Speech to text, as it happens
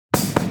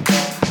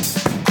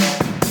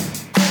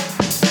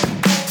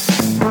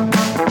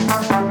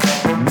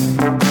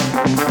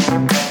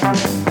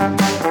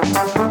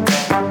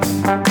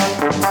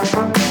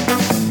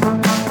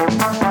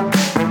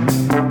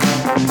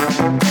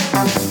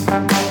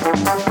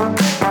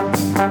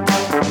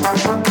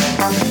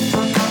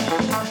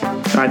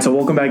right, so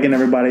welcome back in,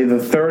 everybody. The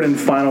third and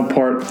final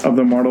part of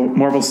the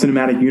Marvel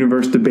Cinematic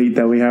Universe debate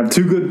that we have.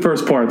 Two good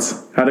first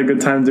parts. Had a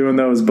good time doing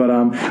those, but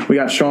we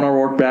got Sean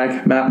O'Rourke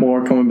back, Matt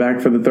Moore coming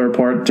back for the third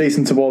part,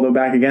 Jason Tabaldo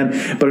back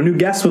again, but a new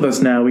guest with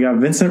us now. We got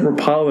Vincent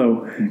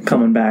Rapallo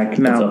coming back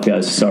now. What's up,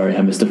 guys? Sorry,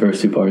 I missed the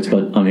first two parts,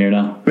 but I'm here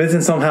now.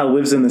 Vincent somehow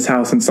lives in this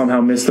house and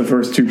somehow missed the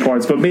first two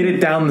parts, but made it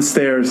down the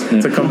stairs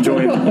to come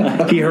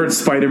join. He heard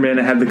Spider-Man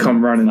and had to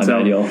come running.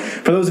 So,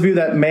 for those of you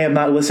that may have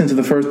not listened to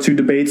the first two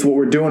debates, what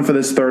we're doing for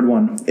this third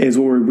one is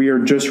we are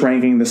just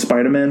ranking the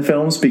Spider-Man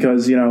films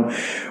because, you know,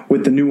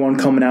 with the new one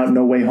coming out,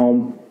 No Way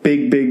Home,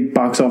 big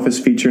box office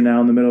feature now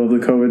in the middle of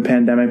the COVID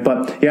pandemic.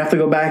 But you have to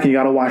go back and you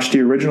got to watch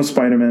the original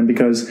Spider-Man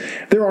because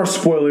there are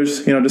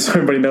spoilers, you know, just so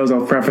everybody knows.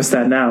 I'll preface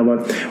that now.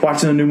 But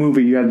watching the new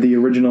movie, you had the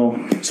original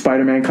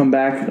Spider-Man come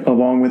back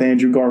along with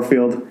Andrew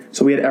Garfield.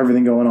 So we had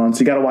everything going on. So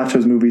you got to watch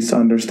those movies to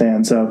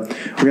understand. So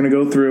we're going to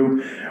go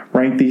through,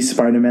 rank these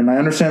Spider-Man. I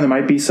understand there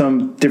might be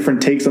some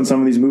different takes on some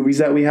of these movies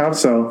that we have,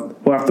 so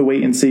we'll have to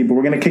wait and see. But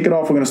we're going to kick it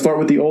off. We're going to start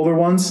with the older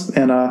ones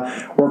and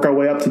work our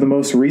way up to the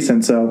most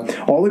recent. So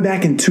all the way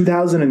back in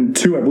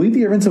 2002, I believe the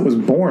year Vincent was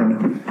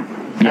born.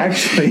 Yep.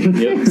 Actually.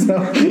 Yep.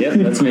 Yep,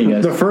 that's me,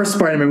 guys. The first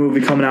Spider-Man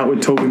movie coming out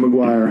with Tobey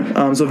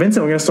Maguire. So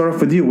Vincent, we're going to start off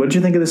with you. What did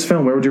you think of this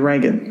film? Where would you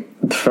rank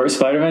it? The first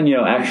Spider-Man,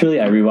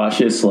 actually I rewatched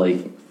this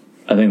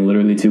I think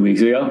literally 2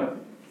 weeks ago.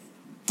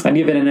 I'd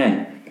give it an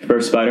A.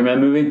 First Spider-Man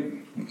movie.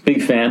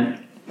 Big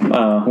fan.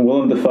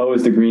 Willem Dafoe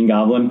is the Green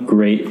Goblin.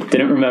 Great.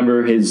 Didn't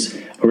remember his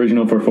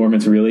original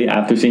performance really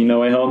after seeing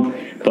No Way Home,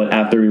 but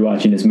after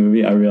rewatching this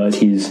movie, I realized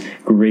he's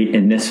great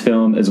in this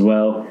film as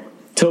well.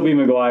 Tobey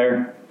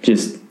Maguire,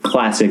 just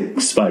classic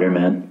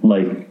Spider-Man.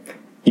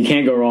 You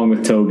can't go wrong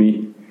with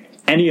Tobey.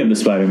 Any of the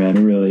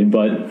Spider-Man, really.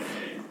 But,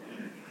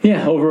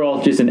 yeah,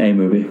 overall, just an A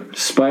movie.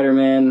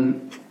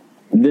 Spider-Man,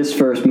 this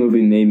first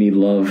movie made me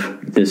love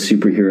this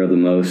superhero the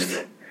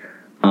most.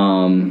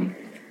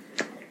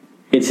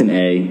 It's an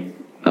A.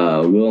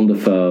 Willem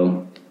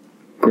Dafoe,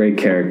 great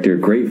character,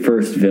 great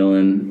first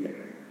villain.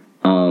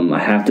 I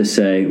have to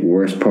say,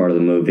 worst part of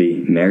the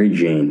movie, Mary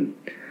Jane.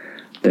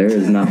 There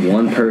is not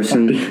one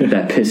person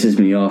that pisses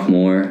me off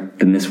more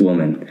than this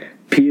woman.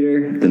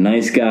 Peter, the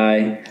nice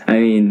guy. I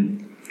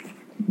mean,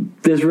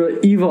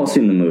 you've all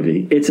seen the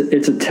movie. It's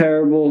a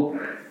terrible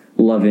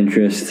love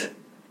interest.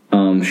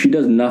 She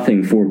does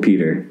nothing for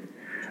Peter.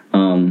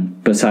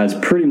 Besides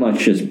pretty much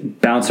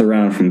just bounce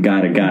around from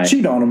guy to guy.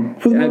 Cheat on him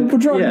for the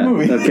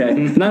movie. Okay.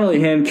 Not only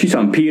him, cheats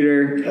on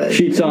Peter,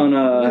 cheats on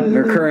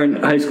her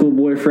current high school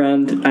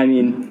boyfriend. I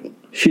mean,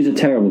 she's a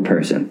terrible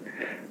person.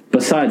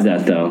 Besides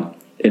that, though,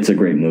 it's a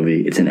great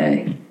movie. It's an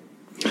A.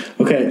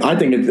 Okay, I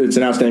think it's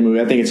an outstanding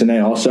movie. I think it's an A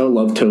also.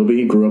 Love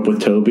Tobey. Grew up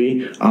with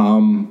Tobey.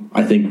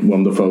 I think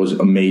Willem Dafoe is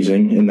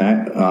amazing in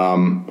that.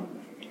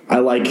 I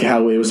like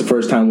how it was the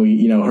first time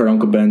we, heard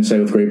Uncle Ben say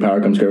with great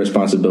power comes great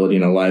responsibility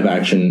in a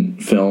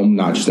live-action film,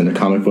 not just in the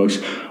comic books.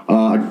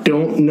 I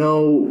don't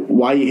know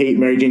why you hate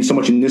Mary Jane so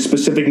much in this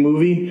specific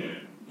movie,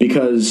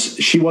 because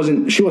she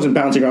wasn't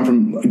bouncing around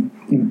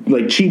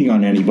from, cheating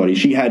on anybody.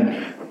 She had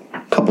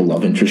a couple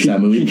love interests in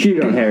that movie. She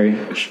cheated on Harry.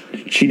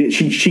 She did.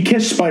 She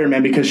kissed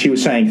Spider-Man because she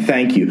was saying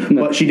thank you.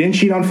 No. But she didn't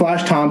cheat on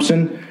Flash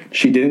Thompson.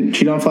 She didn't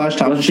cheat on Flash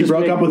Thompson. She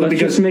broke up with him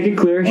because... Let's just make it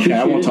clear. Okay,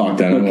 I won't talk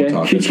then.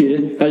 Okay, she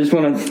cheated. I just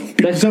want to...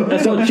 That's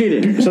not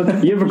cheating. So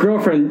you have a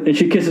girlfriend and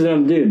she kisses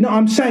another dude. No,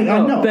 I'm saying... I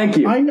know. Thank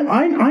you. I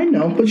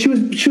know, but she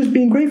was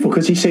being grateful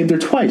because he saved her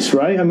twice,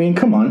 right? I mean,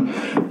 come on.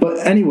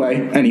 But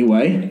anyway...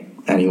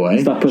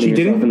 Stop putting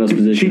yourself in those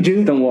positions. She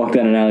didn't... Don't walk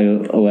down an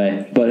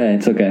alleyway. But hey,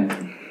 it's okay.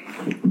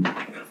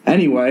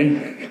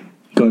 Anyway...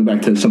 Going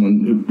back to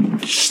someone who...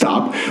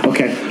 Stop.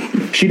 Okay.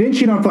 She didn't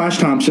cheat on Flash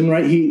Thompson,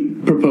 right? He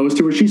proposed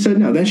to her. She said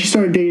no. Then she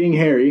started dating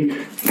Harry.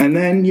 And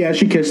then,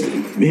 she kissed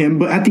him.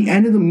 But at the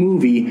end of the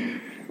movie,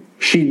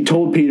 she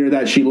told Peter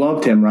that she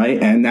loved him, right?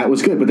 And that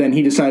was good. But then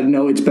he decided,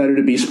 no, it's better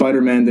to be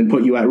Spider-Man than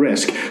put you at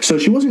risk. So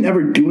she wasn't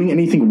ever doing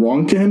anything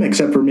wrong to him,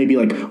 except for maybe,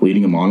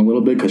 leading him on a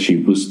little bit because she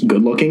was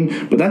good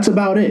looking. But that's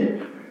about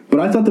it. But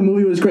I thought the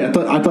movie was great.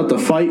 I thought the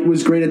fight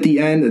was great at the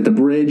end, at the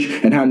bridge,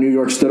 and how New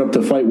York stood up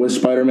to fight with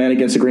Spider-Man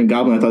against the Green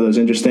Goblin. I thought that was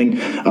interesting.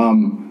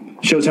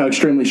 Shows how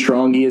extremely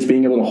strong he is,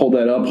 being able to hold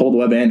that up, hold the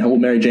web, and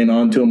hold Mary Jane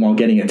onto him while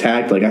getting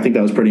attacked. I think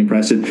that was pretty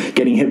impressive.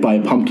 Getting hit by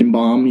a pumpkin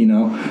bomb,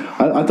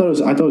 I thought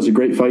it was a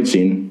great fight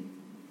scene.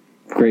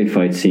 Great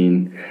fight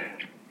scene.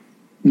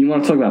 You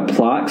want to talk about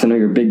plot? Because I know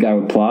you're a big guy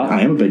with plot.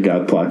 I am a big guy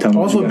with plot. Tell me.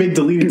 Also a big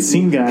deleted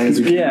scene guy. That's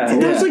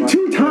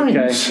 2 times.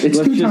 Okay. It's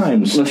 2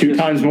 times. 2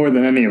 times more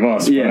than any of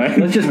us. Yeah. Right?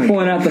 Let's just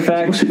point out the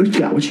fact. What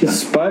you got?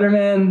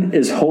 Spider-Man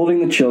is holding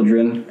the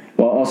children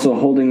while also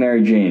holding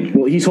Mary Jane.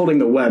 Well, he's holding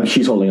the web.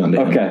 She's holding on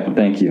to him. Okay.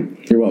 Thank you.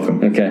 You're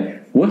welcome. Okay.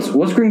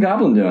 What's Green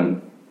Goblin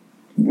doing?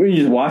 Were you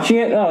just watching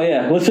it? Oh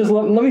yeah. Let's just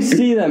let me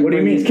see them. What do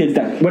you mean? These kids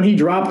down. When he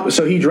dropped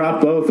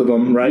both of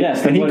them, right?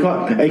 Yes. And he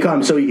caught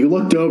him. So he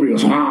looked over. He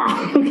goes,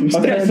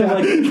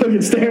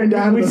 staring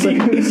down. We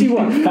see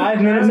what?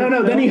 5 minutes.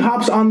 No. Then he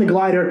hops on the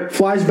glider,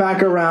 flies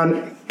back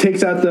around,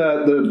 takes out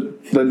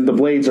the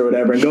blades or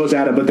whatever and goes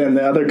at it, but then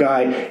the other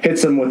guy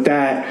hits him with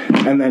that,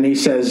 and then he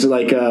says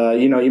like,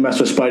 you mess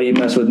with Spidey, you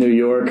mess with New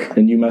York,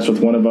 and you mess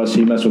with one of us,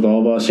 you mess with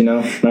all of us.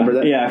 Remember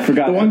that? Yeah, I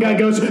forgot. The one guy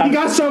goes, "You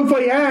got something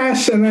for your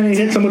ass," and then he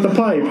hits him with the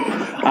pipe.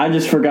 I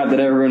just forgot that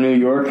everyone in New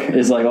York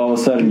is like all of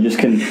a sudden just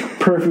can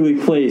perfectly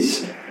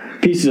place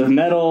pieces of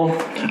metal.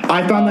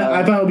 I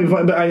thought it would be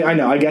fun, but I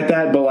know, I get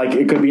that, but like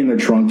it could be in their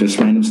trunk, just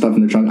random stuff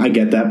in their trunk. I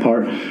get that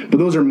part, but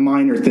those are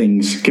minor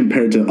things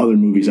compared to other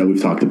movies that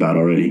we've talked about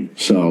already.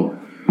 So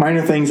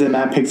minor things that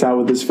Matt picks out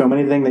with this film.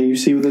 Anything that you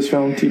see with this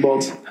film,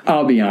 T-Balls?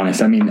 I'll be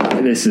honest. I mean,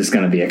 this is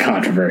going to be a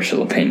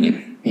controversial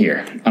opinion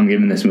here. I'm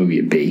giving this movie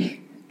a B.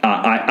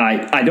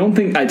 I don't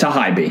think it's a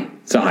high B.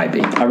 It's a high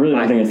B. I really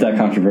don't think it's that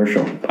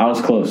controversial. I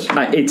was close.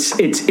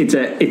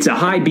 It's a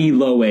high B,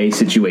 low A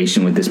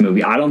situation with this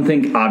movie. I don't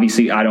think,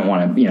 obviously, I don't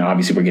want to,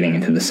 obviously we're getting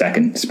into the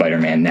second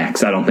Spider-Man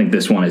next. I don't think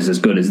this one is as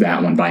good as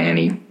that one by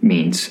any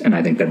means. And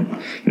I think that,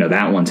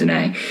 that one's an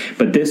A.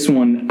 But this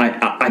one,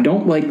 I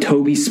don't like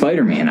Tobey's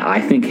Spider-Man.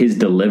 I think his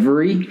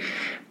delivery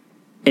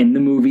in the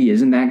movie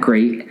isn't that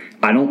great.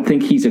 I don't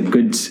think he's a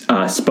good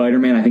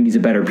Spider-Man. I think he's a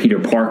better Peter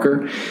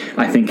Parker.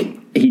 I think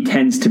he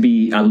tends to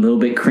be a little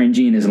bit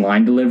cringy in his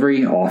line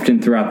delivery often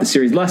throughout the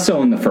series, less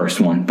so in the first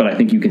one, but I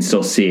think you can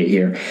still see it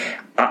here.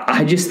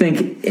 I just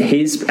think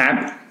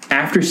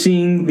after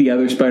seeing the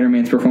other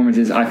Spider-Man's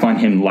performances, I find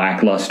him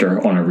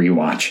lackluster on a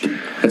rewatch.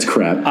 That's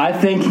crap. I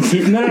think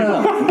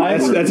no.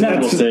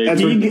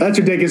 That's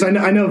ridiculous.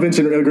 I know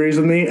Vincent agrees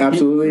with me.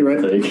 Absolutely, right?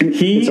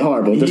 It's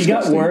horrible. He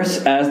got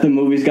worse as the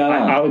movies got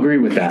on. I'll agree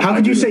with that. How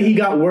could you say he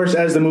got worse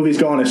as the movies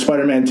go on? If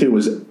Spider-Man 2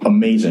 was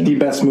amazing, the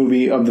best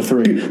movie of the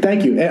three.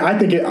 Thank you. And I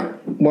think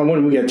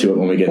when we get to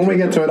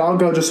it, I'll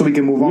go just so we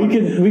can move on.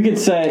 We could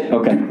say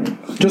okay,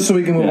 just so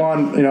we can move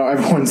on.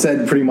 Everyone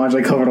said pretty much.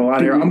 I covered a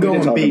lot here. I'm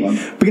going B.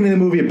 Beginning of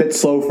the movie a bit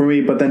slow for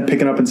me, but then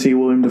picking up and see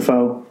William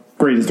Dafoe.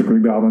 Great as the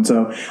Green Goblin,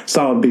 so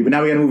solid B. But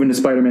now we got to move into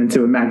Spider-Man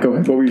 2. And Matt, go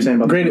ahead. What were you saying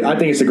about Great. I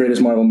think it's the greatest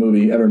Marvel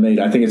movie ever made.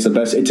 I think it's the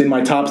best. It's in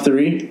my top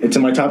 3. It's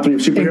in my top 3 of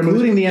superhero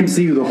movies. Including the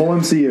MCU, the whole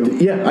MCU.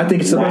 Yeah, I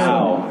think it's the best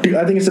one. Dude,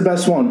 I think it's the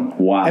best one.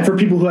 Wow. And for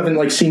people who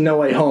haven't seen No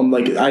Way Home,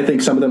 I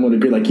think some of them would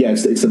agree,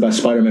 it's the best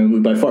Spider-Man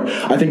movie by far.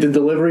 I think the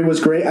delivery was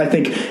great. I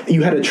think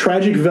you had a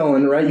tragic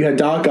villain, right? You had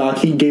Doc Ock.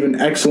 He gave an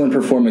excellent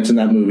performance in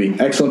that movie.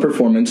 Excellent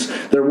performance.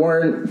 There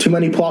weren't too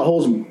many plot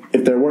holes.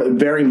 If there were,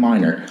 very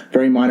minor.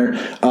 Very minor.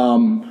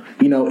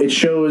 It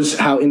shows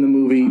how in the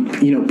movie,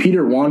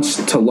 Peter wants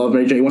to love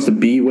Mary Jane. He wants to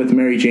be with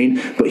Mary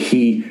Jane, but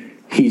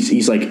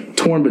he's like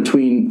torn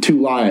between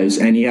two lives,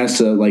 and he has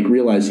to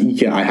realize,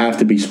 I have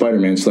to be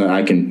Spider-Man so that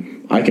I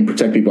can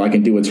protect people. I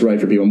can do what's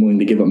right for people. I'm willing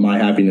to give up my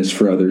happiness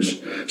for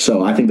others.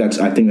 So I think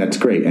that's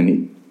great.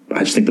 And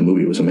I just think the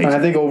movie was amazing. And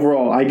I think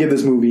overall, I give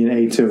this movie an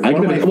A too. I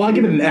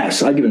give it an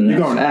S. You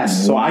go an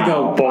S. So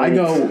wow. I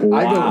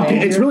go.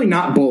 It's really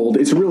not bold.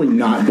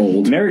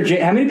 Mary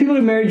Jane. How many people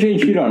did Mary Jane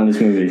cheat on in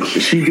this movie?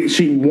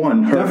 She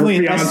won. Her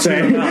fiance.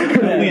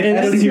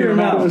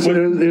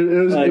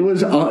 It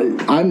was.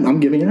 I'm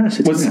giving an S.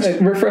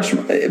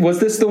 Was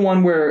this the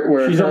one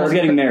where she's almost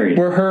getting married?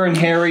 Where her and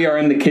Harry are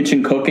in the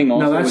kitchen cooking?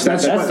 Also, no,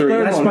 that's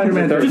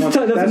Spider-Man 3. That's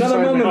another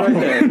moment right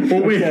there.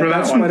 We'll wait for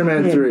that one.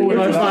 Spider-Man 3.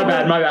 My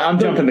bad. I'm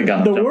jumping the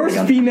gun. The worst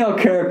female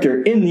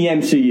character in the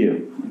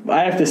MCU,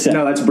 I have to say.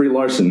 No, that's Brie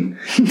Larson.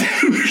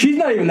 She's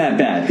not even that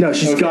bad. No,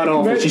 she's god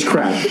awful. She's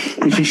crap.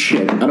 She's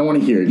shit. I don't want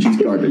to hear it. She's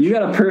garbage. You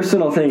got a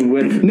personal thing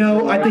with...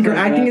 No, I think her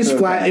acting is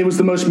flat. It was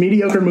the most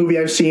mediocre movie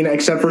I've seen,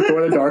 except for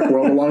Thor: The Dark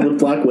World, along with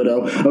Black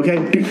Widow. Okay?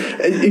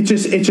 It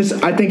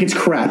just, I think it's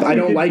crap. I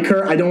don't like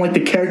her. I don't like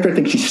the character. I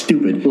think she's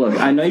stupid. Look,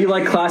 I know you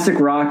like classic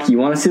rock. You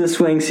want to see the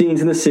swing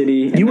scenes in the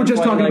city. You were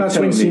just talking about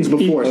swing scenes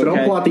before, so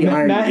don't pull out the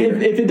iron. Matt,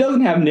 if it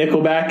doesn't have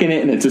Nickelback in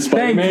it and it's a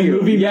Spider-Man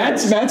movie,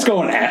 Matt's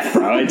going F,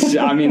 bro. It's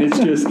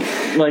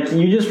just...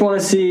 you just want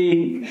to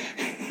see...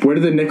 Where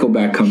did the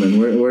Nickelback come in?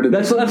 Where did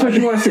that's what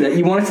you want to see. That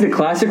you want to see the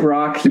classic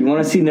rock. You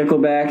want to see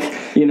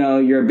Nickelback.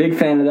 You're a big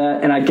fan of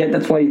that, and I get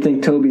that's why you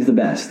think Tobey's the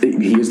best.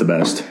 He is the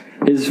best.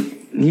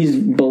 He's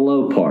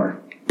below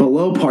par.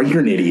 Below par,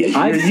 you're an idiot.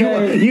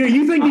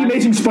 You think The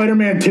Amazing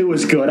Spider-Man 2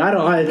 is good?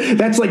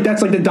 That's like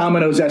the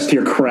Domino's S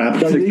tier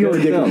crap. You're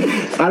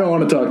ridiculous. I don't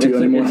want to talk to you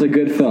anymore. It's a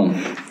good film,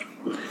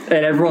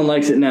 and everyone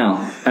likes it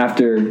now.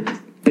 After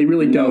they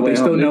really don't. They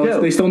still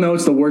know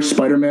it's the worst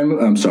Spider-Man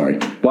movie. I'm sorry.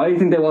 Why do you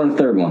think they want a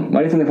third one?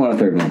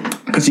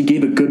 Because he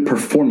gave a good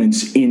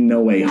performance in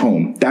No Way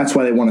Home. That's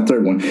why they want a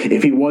third one.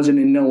 If he wasn't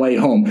in No Way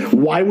Home,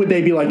 why would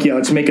they be like,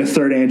 let's make a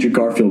third Andrew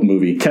Garfield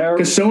movie?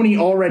 Because Sony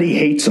already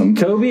hates him.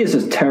 Tobey is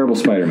a terrible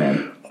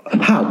Spider-Man.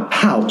 How?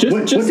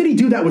 What did he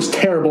do that was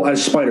terrible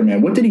as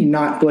Spider-Man? What did he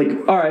not like?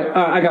 All right,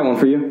 I got one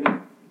for you.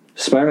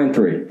 Spider-Man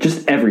 3.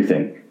 Just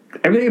everything.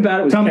 Everything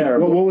about it was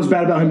terrible. What was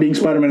bad about him being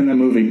Spider-Man in that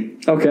movie?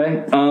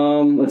 Okay,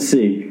 let's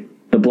see.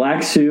 The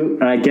black suit,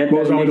 and I get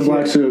what was wrong with the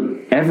black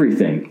suit?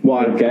 Everything.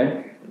 Why?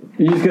 Okay,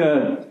 you're just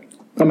gonna.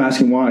 I'm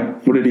asking why.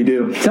 What did he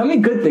do? Tell me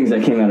good things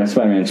that came out of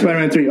Spider-Man 3.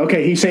 Spider-Man 3.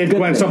 Okay, he saved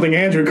Gwen, something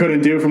Andrew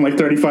couldn't do from like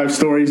 35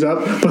 stories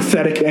up.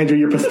 Pathetic, Andrew,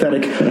 you're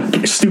pathetic.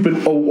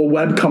 Stupid, a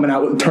web coming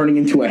out, turning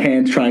into a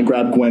hand, trying to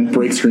grab Gwen,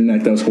 breaks her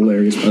neck. That was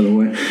hilarious, by the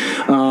way.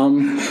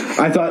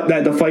 I thought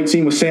that the fight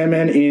scene with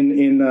Sandman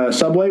in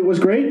Subway was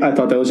great. I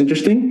thought that was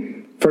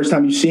interesting. First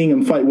time you seeing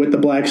him fight with the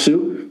black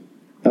suit.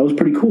 That was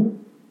pretty cool.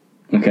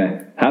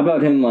 Okay. How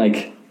about him,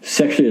 like,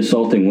 sexually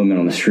assaulting women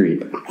on the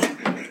street?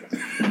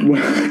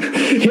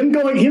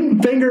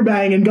 him finger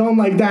banging and going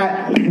like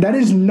that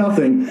is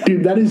nothing,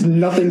 dude. That is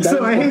nothing.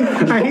 So I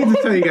hate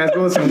to tell you guys, but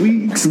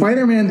listen,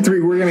 Spider-Man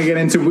 3 we're gonna get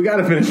into. We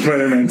gotta finish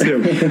Spider-Man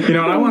 2.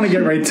 I want to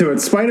get right to it.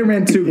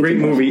 Spider-Man 2, great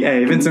movie.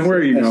 Hey, Vincent, where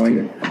are you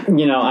going?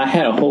 I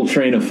had a whole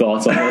train of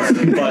thoughts on this,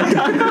 but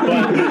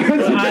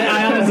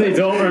I honestly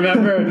don't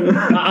remember.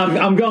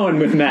 I'm going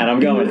with Matt. I'm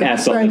going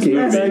S on this movie.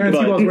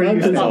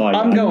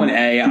 I'm going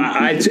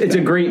A. It's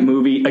a great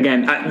movie.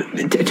 Again,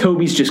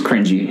 Toby's just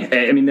cringy.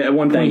 I mean, at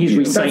one point he's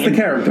reciting. That's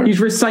the character. He's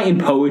reciting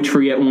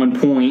poetry at one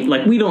point.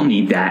 Like, we don't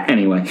need that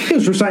anyway. He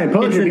was reciting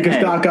poetry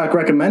because Doc Ock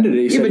recommended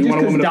it. He said, but just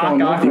because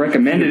Doc Ock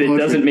recommended it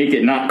doesn't make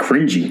it not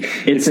cringy.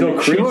 It's still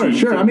cringy.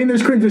 Sure. I mean,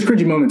 there's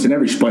cringy moments in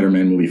every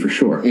Spider-Man movie for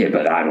sure. Yeah,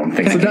 but I don't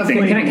think. So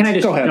definitely. Can I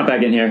just jump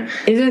back in here?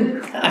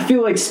 I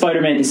feel like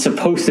Spider-Man is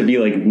supposed to be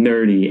like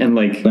nerdy and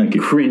like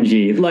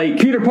cringy, like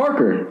Peter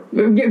Parker.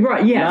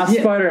 Right? Yeah. Not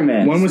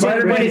Spider-Man. When was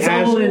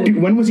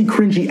he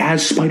cringy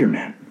as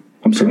Spider-Man?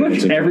 I'm sorry.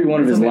 Pretty much every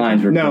one of his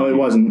lines were. No, it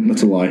wasn't.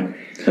 That's a lie.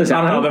 I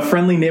don't know, the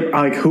friendly neighbor,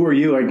 like, who are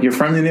you? Like, your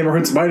friendly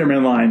neighborhood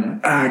Spider-Man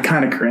line,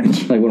 kind of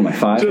cringe. Like, what am I,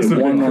 5? Just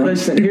one line.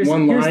 Listen, here's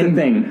the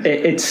thing.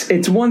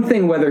 It's one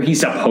thing whether he's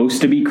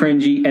supposed to be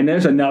cringy, and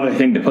there's another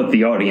thing to put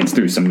the audience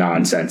through some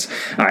nonsense.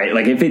 All right,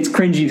 like, if it's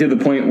cringy to the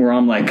point where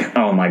I'm like,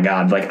 oh my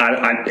god, like,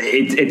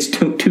 it's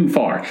too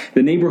far.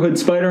 The neighborhood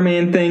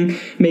Spider-Man thing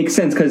makes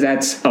sense because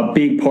that's a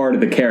big part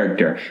of the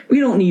character. We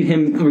don't need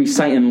him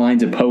reciting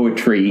lines of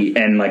poetry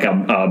and like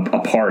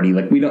a party.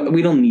 Like, we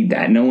don't need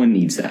that. No one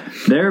needs that.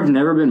 There have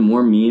never been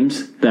more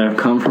memes that have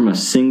come from a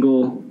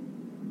single,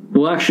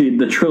 well, actually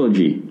the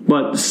trilogy,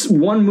 but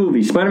one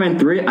movie, Spider-Man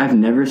 3. I've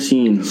never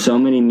seen so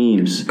many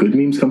memes. Good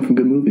memes come from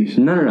good movies.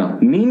 No.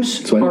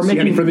 Memes are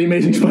making for the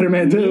Amazing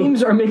Spider-Man 2.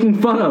 Memes are making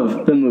fun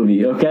of the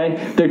movie.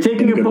 Okay, they're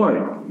taking it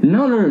apart.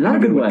 No, not a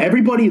good way.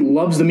 Everybody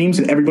loves the memes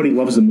and everybody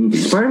loves the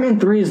movies. Spider-Man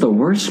 3 is the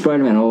worst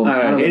Spider-Man of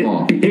them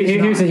all.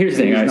 Here's the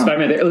thing. All right,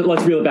 Spider-Man.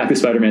 Let's reel it back to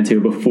Spider-Man 2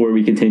 before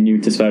we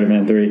continue to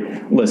Spider-Man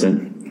 3.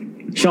 Listen.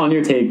 Sean,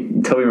 your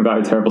take, Tobey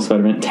Maguire, terrible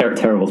Spider-Man,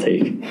 terrible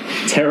take.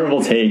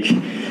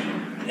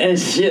 And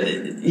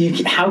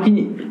shit, how can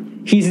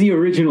you, he's the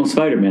original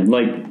Spider-Man,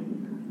 like,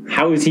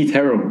 how is he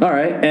terrible? All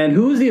right, and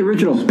who's the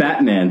original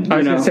Batman? I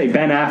was going to say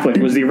Ben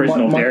Affleck was the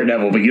original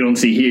Daredevil, but you don't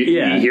see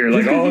here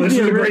like, oh, this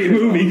is a great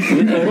movie.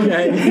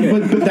 Okay,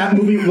 but that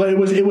movie,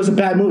 it was a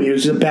bad movie. It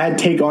was just a bad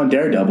take on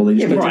Daredevil.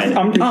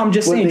 I'm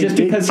just saying, just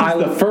because he's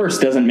the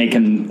first doesn't make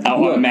him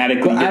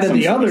automatically out of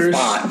the others.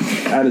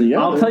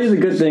 I'll tell you the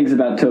good things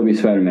about Tobey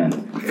Spider-Man.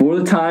 For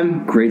the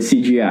time, great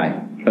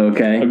CGI.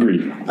 Okay,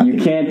 agreed. You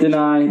can't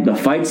deny the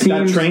fight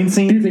scenes. That train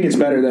scene. Do you think it's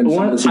better than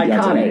some of the CGI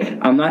iconic? Today?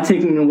 I'm not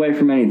taking away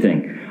from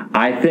anything.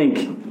 I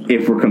think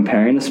if we're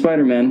comparing the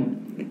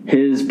Spider-Man,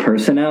 his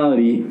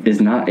personality is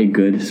not a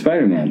good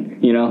Spider-Man.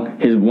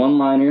 His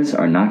one-liners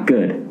are not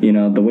good.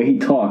 The way he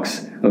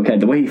talks, okay,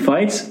 the way he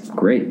fights,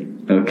 great.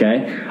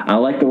 Okay, I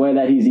like the way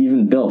that he's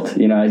even built.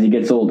 As he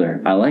gets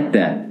older, I like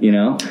that.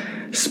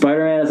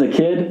 Spider-Man as a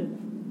kid,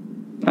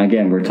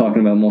 again, we're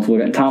talking about multiple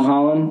guys. Tom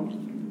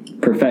Holland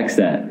perfects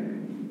that.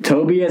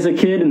 Toby as a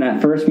kid in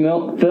that first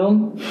film,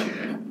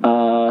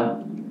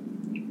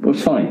 it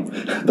was funny. I thought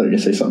you were going to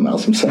say something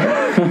else. I'm sorry.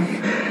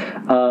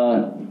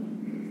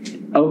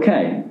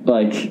 Okay.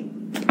 Like,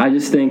 I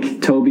just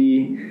think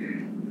Toby,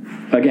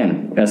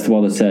 again, as the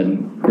Walter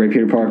said, great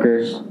Peter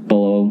Parker,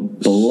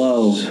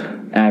 below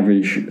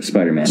average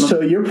Spider-Man.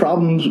 So your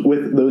problems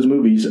with those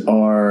movies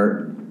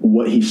are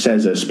what he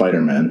says as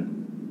Spider-Man.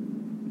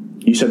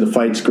 You said the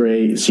fight's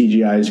great,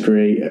 CGI is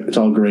great, it's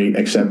all great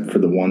except for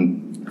the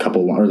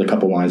couple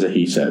lines that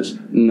he says.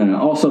 No.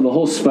 Also, the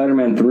whole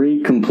Spider-Man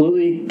 3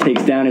 completely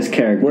takes down his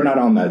character. We're not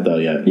on that though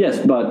yet. Yes,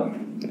 but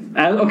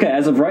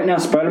as of right now,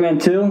 Spider-Man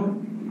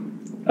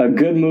 2, a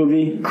good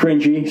movie,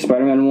 cringy.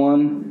 Spider-Man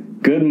 1,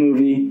 good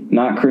movie,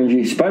 not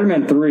cringy.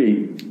 Spider-Man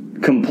 3,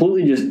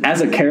 completely just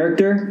as a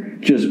character,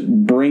 just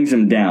brings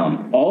him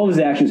down. All of his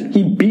actions,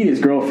 he beat his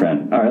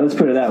girlfriend. All right, let's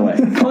put it that way.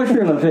 Punched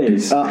her in the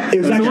face. It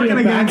was actually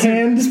a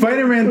backhand.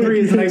 Spider-Man 3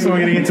 is the next one we're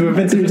going to get into.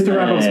 Vincent, just to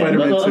wrap up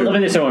Spider-Man 2. Let me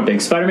just say one thing.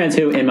 Spider-Man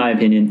 2, in my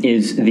opinion,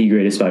 is the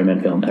greatest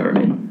Spider-Man film ever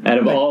made. Out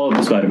of all of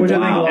the Spider-Man. Which I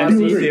think a lot of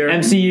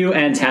MCU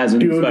and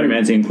TASM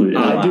Spider-Man's included.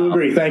 I do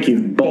agree. Thank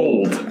you.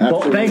 Bold.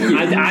 Thank you.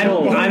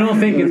 I don't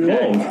think it's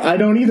bold. I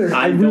don't either.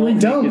 I really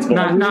don't.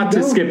 Not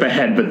to skip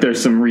ahead, but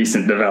there's some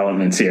recent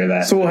developments here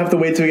that. So we'll have to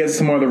wait till we get to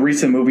some more of the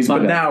recent movies.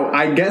 But now,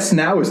 I guess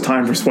now is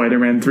time for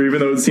Spider-Man 3, even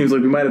though it seems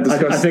like we might have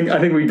discussed. I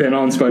think we've been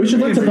on Spider-Man. We should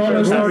let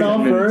Tavano start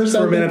off first.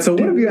 For a minute. So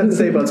what have you got to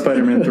say about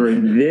Spider-Man 3?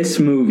 This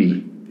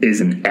movie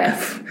is an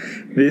F.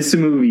 This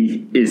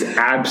movie is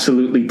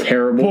absolutely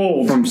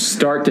terrible from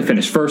start to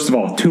finish. First of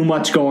all, too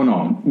much going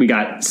on. We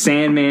got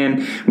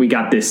Sandman. We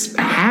got this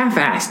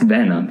half-assed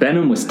Venom.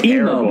 Venom was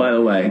terrible, by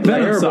the way.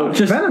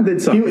 Venom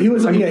did something. He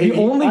was the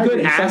only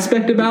good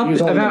aspect about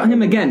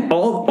him, again,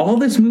 all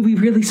this movie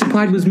really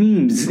supplied was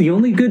memes. The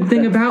only good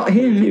thing about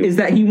him is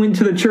that he went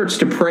to the church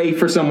to pray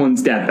for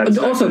someone's death. That's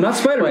also, not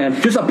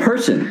Spider-Man, just a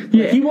person.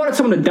 Yeah. He wanted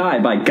someone to die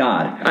by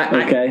God.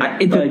 Okay?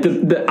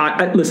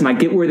 Listen, I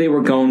get where they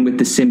were going with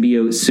the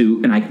symbiote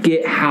suit, and I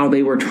get how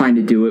they were trying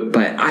to do it,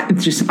 but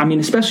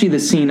especially the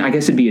scene, I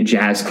guess it'd be a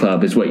jazz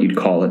club is what you'd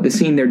call it. The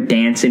scene they're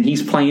dancing,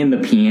 he's playing the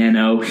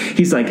piano,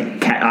 he's like,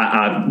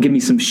 give me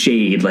some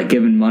shade, like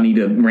giving money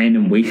to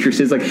random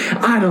waitresses. Like,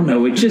 I don't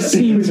know, it just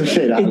seems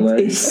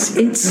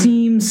it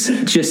seems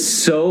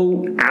just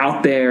so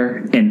out there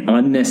and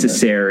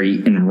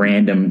unnecessary and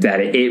random that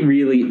it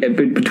really,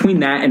 between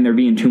that and there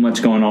being too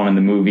much going on in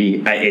the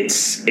movie,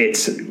 it's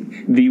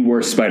the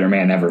worst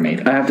Spider-Man ever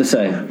made. I have to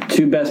say,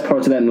 two best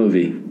parts of that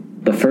movie.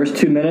 The first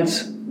 2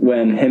 minutes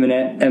when him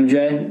and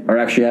MJ are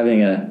actually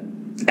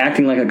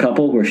acting like a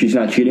couple where she's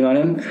not cheating on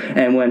him,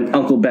 and when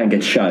Uncle Ben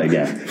gets shot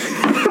again.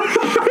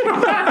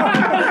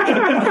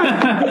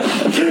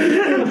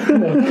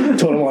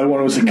 Told him all I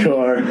wanted was a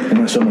car.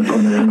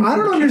 And I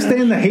don't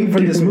understand the hate for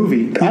this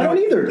movie. I don't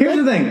either. Here's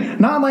the thing.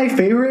 Not my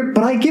favorite,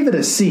 but I give it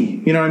a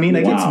C. You know what I mean?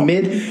 Like, it's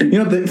mid.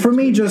 You know, for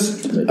me,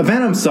 just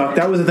Venom sucked.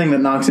 That was the thing that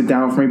knocks it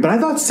down for me. But I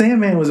thought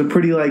Sandman was a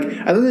pretty, I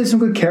thought there's some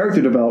good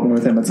character development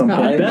with him at some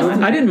point.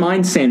 I didn't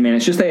mind Sandman.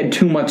 It's just they had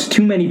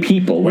too many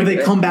people. Where they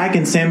come back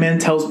and Sandman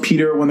tells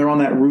Peter when they're on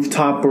that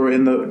rooftop or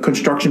in the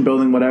construction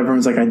building, whatever, and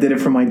it's like, I did it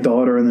for my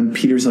daughter. And then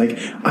Peter's like,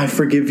 I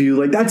forgive you.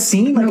 Like, that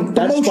scene,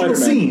 that's emotional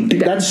scene.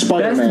 That's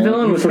Spider-Man. Best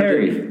villain was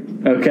Harry.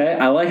 Okay,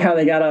 I like how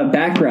they got a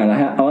background.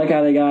 I like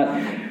how they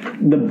got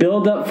the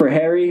build up for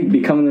Harry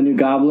becoming the new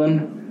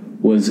Goblin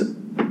was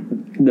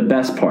the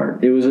best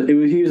part. He was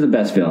the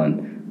best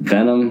villain.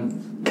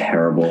 Venom,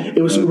 terrible.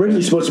 It was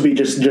originally supposed to be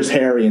just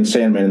Harry and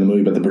Sandman in the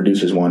movie, but the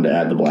producers wanted to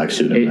add the black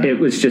suit in there. It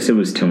was too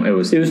much. It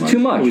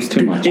was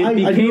too much. I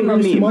agree it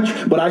was too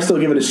much, but I still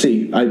give it a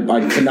C.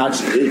 I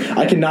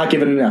cannot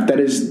give it an F. That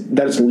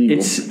is legal.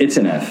 It's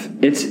an F.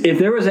 If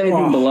there was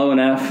anything below an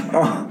F,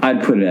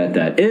 I'd put it at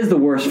that. It is the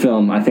worst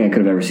film I think I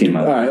could have ever seen in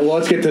my life. All right, well,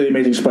 let's get to the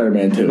Amazing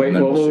Spider-Man 2. Wait,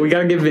 we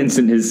got to give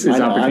Vincent his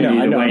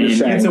opportunity to weigh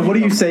in. So what do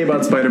you say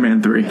about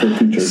Spider-Man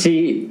 3?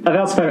 See,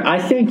 about Spider-Man, I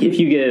think if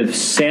you give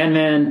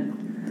Sandman,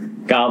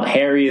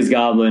 Harry as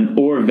Goblin,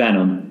 or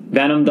Venom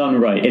done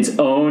right, its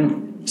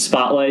own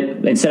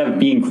spotlight, instead of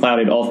being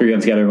clouded all three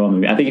together in one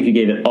movie, I think if you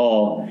gave it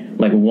all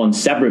like one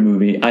separate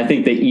movie, I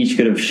think they each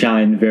could have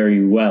shined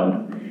very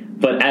well.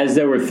 But as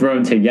they were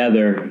thrown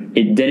together,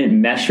 it didn't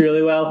mesh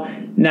really well.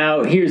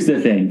 Now, here's the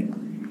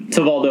thing.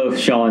 Tavaldo,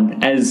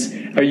 Sean,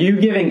 are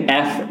you giving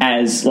F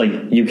as like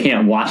you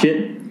can't watch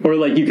it? Or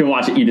like you can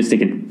watch it, you just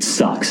think it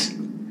sucks?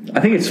 I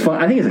think it's fun.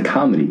 I think it's a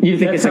comedy. You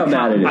think it's how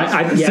bad it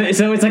is?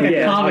 So it's like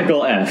a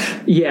comical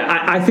F. Yeah,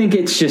 I think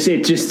it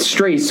just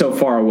strays so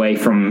far away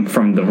from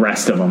the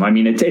rest of them. I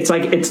mean, it's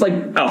like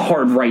a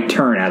hard right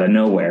turn out of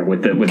nowhere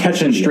with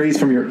catching strays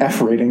from your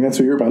F rating. That's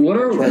what you're about.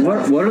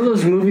 What are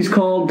those movies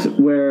called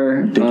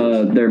where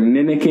they're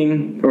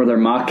mimicking or they're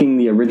mocking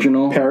the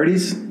original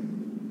parodies?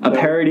 A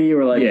parody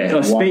or like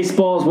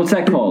Spaceballs. What's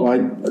that called?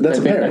 That's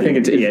a parody. I think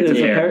it's a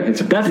parody.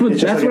 That's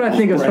what I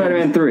think of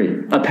Spider-Man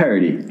 3. A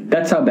parody.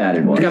 That's how bad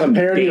it was. A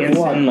parody of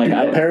what?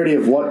 A parody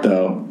of what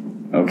though?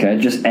 Okay,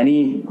 just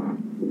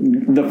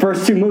the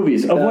first two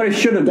movies of what it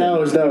should have been. That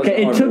was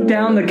okay, it took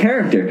down the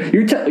character.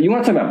 You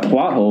want to talk about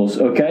plot holes?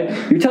 Okay,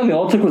 you're telling me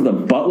all it took was the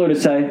butler to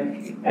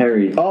say,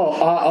 Harry.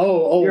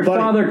 Your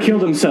father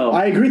killed himself.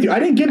 I agree with you. I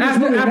didn't give this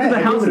movie after the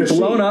house was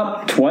blown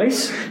up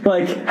twice.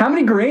 Like, how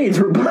many grenades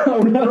were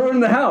thrown in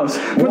the house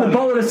for the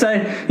butler to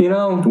say,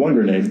 one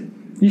grenade.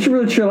 You should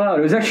really chill out.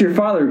 It was actually your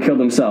father who killed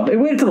himself. It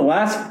waited to the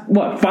last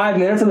 5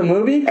 minutes of the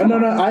movie.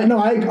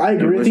 I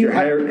agree with you.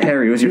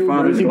 Harry was your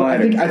father's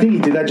glider. I think he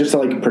did that just to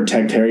like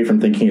protect Harry from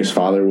thinking his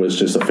father was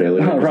just a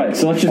failure. Oh, right.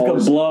 So let's just go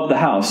blow up the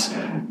house.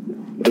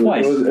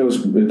 Twice. There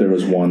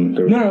was one.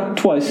 No,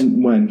 twice.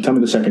 When? Tell me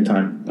the second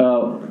time.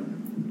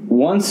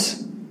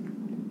 Once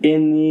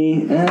in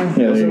the...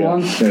 was it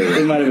once?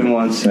 It might have been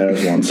once. Yeah, it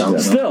was once. Yeah.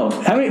 Still,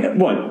 how many...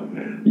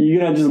 What?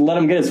 You gonna just let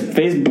him get his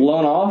face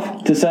blown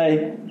off to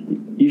say...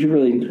 You should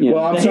really...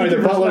 Well, I'm sorry, the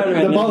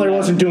butler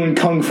wasn't doing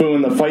kung fu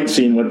in the fight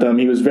scene with them.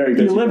 He was very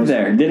busy. He lived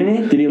there,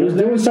 didn't he? He was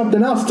doing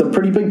something else. It's a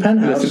pretty big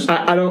penthouse. Listen,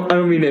 I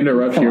don't mean to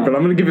interrupt here, but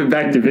I'm going to give it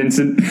back to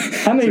Vincent.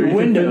 How many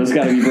windows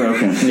got to be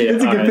broken?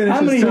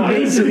 How many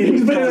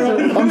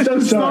I'm so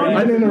sorry.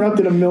 I've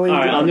interrupted a million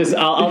times.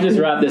 All right, I'll just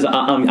wrap this.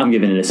 I'm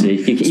giving it a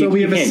C. So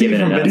we have a C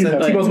from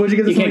Vincent. What did you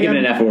give this? You can't give it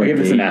an F or I give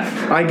it an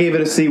F. I gave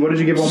it a C. What did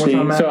you give one more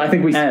time, Matt? So I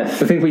think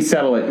we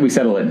settle it. We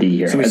settle at D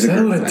here. So we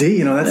settle at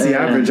D. That's the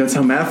average. That's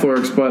how math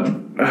works.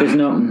 But there's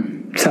no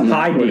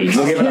high D.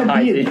 We'll give it a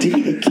high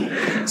D.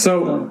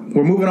 So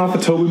we're moving off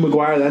of Tobey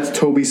Maguire. That's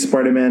Tobey's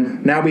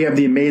Spider-Man. Now we have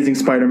the Amazing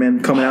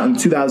Spider-Man coming out in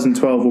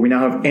 2012, where we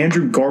now have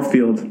Andrew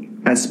Garfield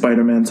as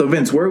Spider-Man. So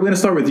Vince, we're going to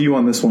start with you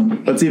on this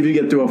one. Let's see if you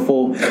get through a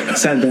full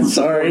sentence.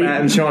 Sorry.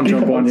 Matt and Sean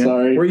jump on you.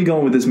 Sorry. Where are you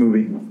going with this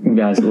movie?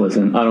 Guys,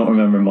 listen, I don't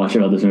remember much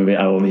about this movie,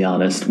 I will be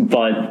honest.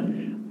 But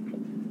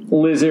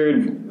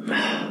Lizard,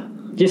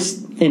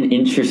 just an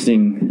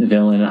interesting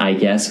villain, I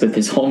guess, with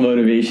his whole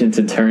motivation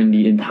to turn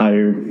the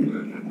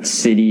entire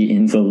city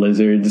into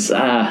lizards.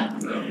 I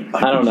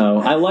don't know.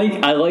 I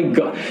like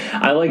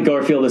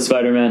Garfield as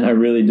Spider-Man. I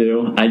really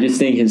do. I just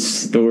think his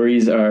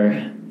stories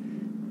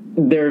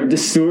the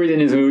stories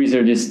in his movies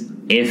are just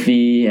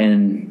iffy,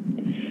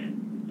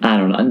 and I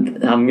don't know.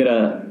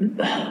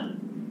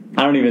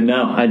 I don't even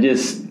know. I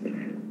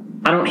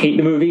don't hate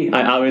the movie.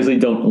 I obviously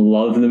don't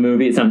love the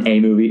movie. It's not an A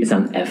movie. It's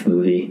not an F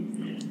movie.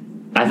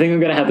 I think I'm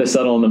gonna have to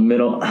settle in the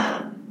middle.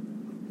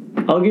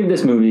 I'll give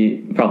this movie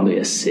probably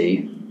a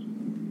C.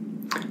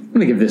 I'm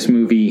gonna give this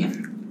movie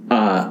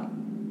a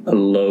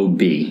low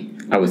B.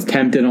 I was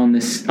tempted on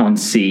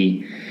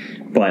C,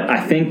 but I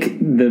think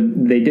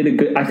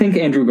I think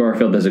Andrew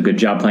Garfield does a good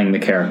job playing the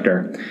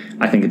character.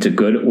 I think it's a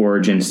good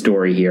origin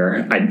story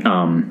here.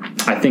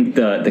 I think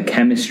the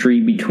chemistry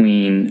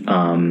between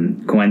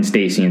Gwen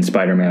Stacy and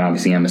Spider-Man,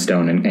 obviously Emma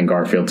Stone and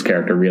Garfield's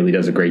character, really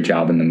does a great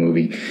job in the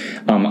movie.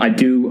 I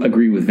do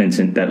agree with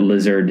Vincent that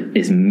Lizard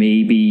is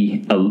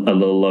maybe a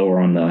little lower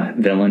on the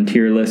villain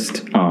tier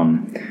list,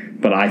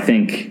 but I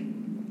think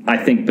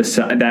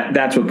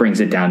that's what brings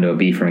it down to a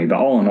B for me. But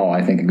all in all,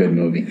 I think a good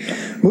movie.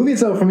 Movie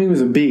itself for me was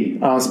a B.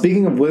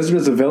 Speaking of Lizard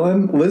as a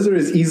villain, Lizard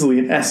is easily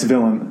an S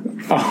villain.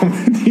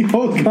 The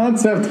whole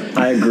concept.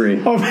 I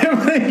agree. Of him,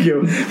 thank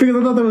you. Because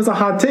I thought that was a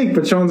hot take,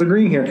 but Sean's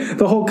agreeing here.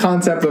 The whole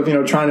concept of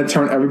trying to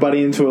turn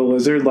everybody into a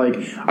lizard. Like,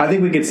 I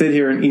think we could sit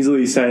here and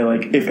easily say,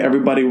 like, if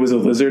everybody was a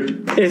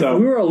lizard. If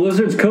we were a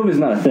lizards, COVID's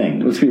not a thing.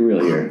 Let's be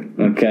real here.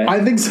 Okay.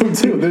 I think so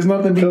too. There's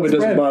nothing being COVID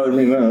spread. doesn't bother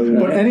me now.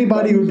 But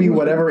anybody would be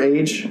whatever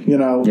age,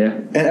 Yeah.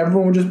 and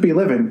everyone would just be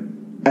living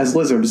as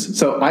lizards.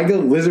 So I go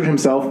Lizard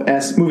himself,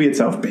 S, movie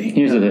itself, B.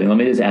 Here's the thing. Let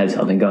me just add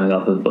something going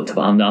off of book.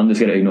 I'm just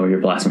going to ignore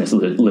your blasphemous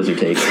lizard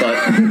take.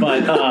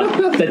 But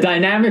the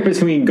dynamic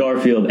between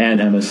Garfield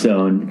and Emma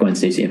Stone, Gwen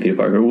Stacy, and Peter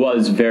Parker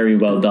was very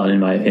well done, in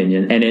my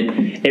opinion. And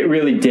it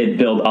really did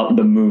build up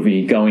the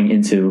movie going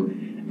into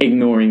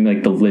ignoring,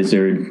 like, the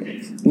lizard.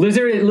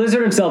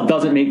 Lizard himself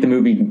doesn't make the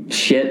movie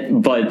shit,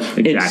 but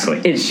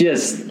he's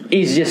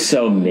just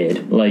so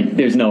mid. Like,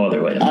 there's no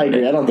other way to I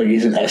agree. I don't think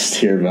he's an S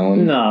tier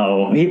villain.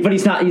 No, but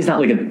he's not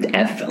like an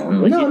F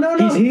villain. Like, No.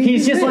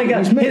 He's just mid.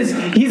 like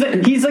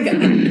he's like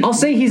I'll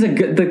say he's a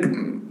good.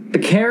 The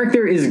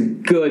character is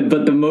good,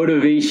 but the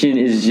motivation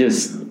is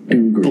just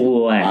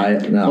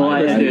bland.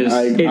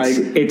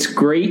 It's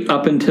great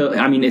up until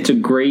it's a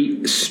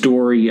great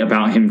story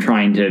about him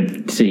trying to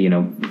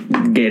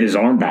get his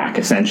arm back,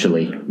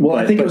 essentially. Well,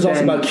 I think it was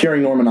also about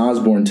curing Norman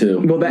Osborn too.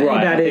 Well,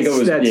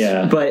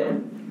 but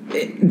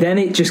then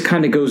it just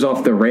kind of goes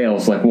off the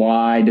rails. Like,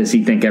 why does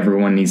he think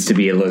everyone needs to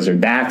be a lizard?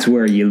 That's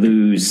where you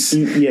lose.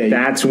 Yeah.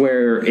 That's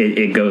where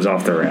it goes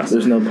off the rails.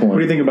 There's no point. What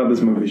do you think about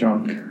this movie,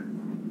 Sean?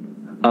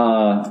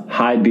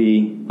 High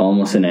B,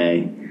 almost an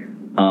A.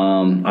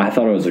 I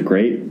thought it was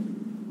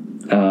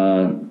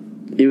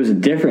it was a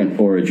different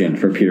origin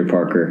for Peter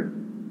Parker.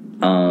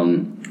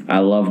 I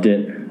loved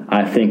it.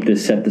 I think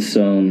this set the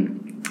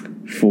tone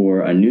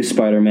for a new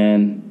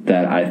Spider-Man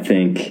that I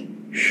think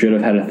should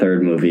have had a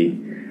third movie.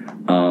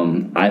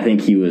 I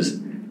think he was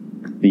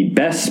the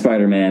best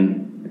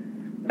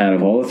Spider-Man out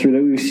of all the three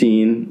that we've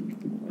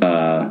seen.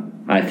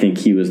 I think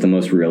he was the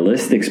most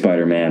realistic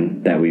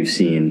Spider-Man that we've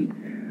seen.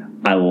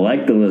 I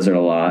like the Lizard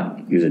a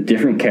lot. He was a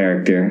different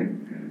character.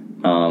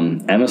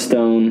 Emma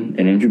Stone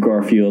and Andrew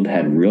Garfield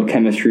had real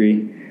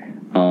chemistry.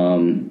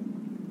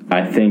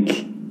 I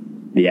think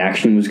the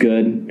action was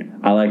good.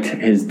 I liked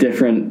his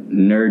different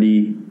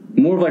nerdy,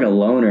 more of like a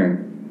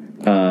loner,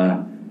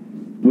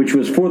 which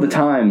was for the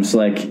times,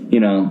 like,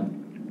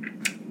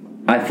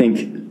 I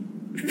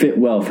think fit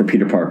well for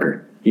Peter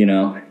Parker.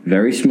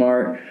 Very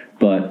smart,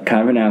 but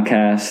kind of an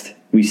outcast.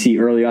 We see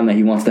early on that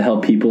he wants to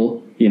help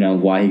people,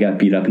 why he got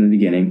beat up in the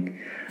beginning.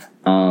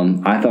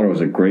 I thought it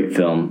was a great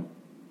film.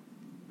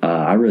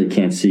 I really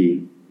can't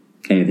see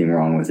anything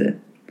wrong with it,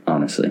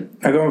 honestly.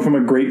 I go from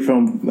a great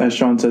film, as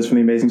Sean says, from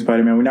The Amazing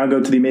Spider-Man. We now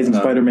go to The Amazing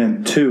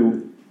Spider-Man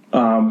 2,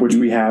 which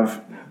we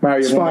have. Mario,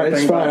 It's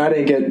fine. I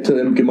didn't get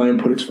to give my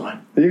input. It's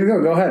fine. You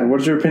can go ahead.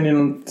 What's your opinion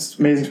on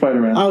Amazing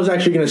Spider-Man? I was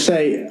actually going to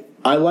say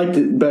I liked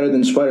it better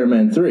than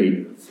Spider-Man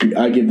 3.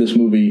 I give this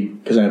movie,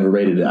 because I never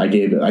rated it, I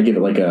gave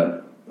it like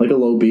a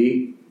low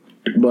B.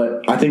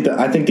 But I think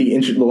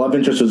the love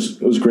interest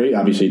was great.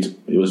 Obviously,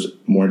 it was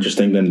more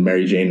interesting than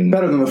Mary Jane and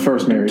better than the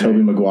first Mary Jane.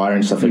 Tobey Maguire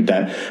and stuff like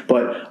that.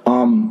 But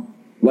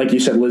like you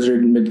said,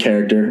 Lizard mid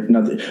character.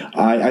 Nothing.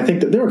 I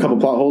think that there were a couple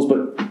plot holes,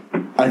 but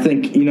I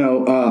think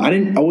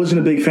I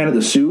wasn't a big fan of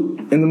the suit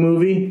in the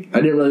movie.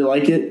 I didn't really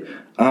like it.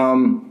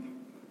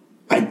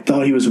 I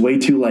thought he was way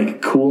too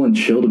like cool and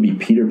chill to be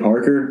Peter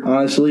Parker.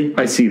 Honestly,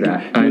 I see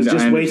that. He was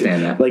just I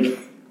understand that. Like,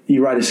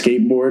 you ride a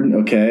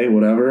skateboard, okay,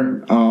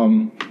 whatever.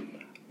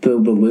 The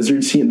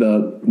lizard scene,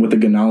 with the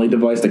Ganali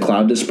device, the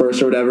cloud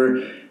disperser or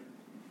whatever.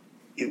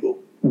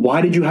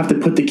 why did you have to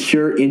put the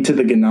cure into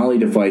the Ganali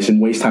device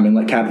and waste time and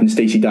let Captain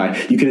Stacy die?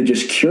 You could have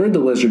just cured the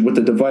lizard with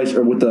the device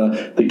or with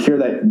the cure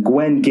that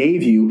Gwen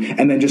gave you,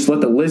 and then just let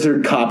the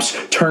lizard cops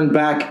turn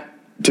back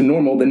to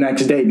normal the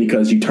next day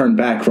because you turned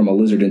back from a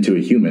lizard into a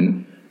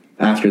human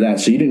after that.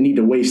 So you didn't need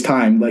to waste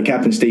time, let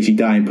Captain Stacy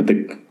die, and put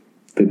the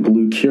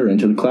blue cure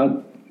into the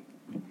cloud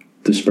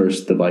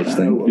disperse device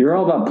thing. You're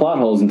all about plot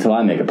holes until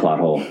I make a plot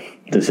hole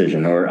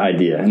decision or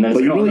idea, and that's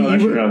you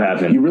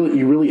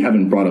really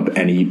haven't brought up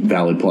any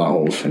valid plot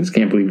holes. I just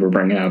can't believe we're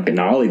bringing out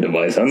Ganali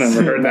device. I've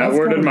never heard that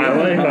word in my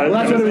life. Well,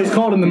 that's what it was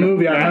called in the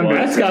movie. I remember.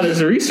 Matt's got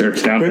his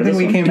research down. Good thing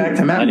we came back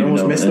to Matt. We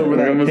almost missed over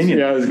that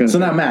opinion. So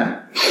now,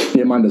 Matt.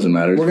 Yeah, mine doesn't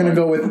matter. We're going to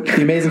go with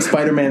The Amazing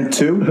Spider-Man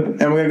 2, and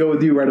we're going to go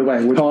with you right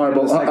away.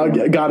 Horrible.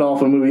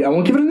 God-awful movie. I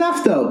won't give it an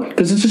F, though,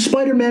 because it's a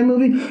Spider-Man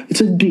movie. It's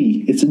a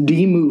D. It's a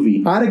D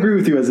movie. I'd agree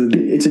with you as a D.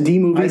 It's a D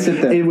movie.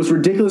 It was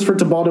ridiculous for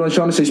Tebaldo and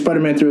Sean to say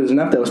Spider-Man 3 was an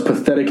F. That was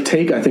pathetic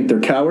take. I think they're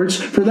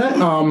cowards for that.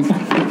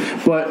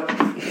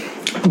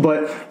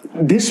 But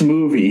this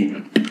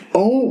movie,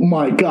 oh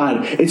my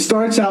God. It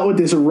starts out with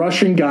this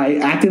Russian guy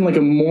acting like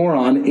a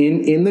moron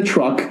in the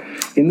truck.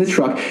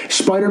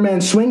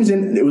 Spider-Man swings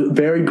in. It was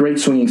very great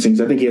swinging scenes.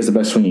 I think he has the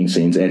best swinging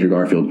scenes, Andrew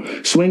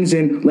Garfield. Swings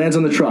in, lands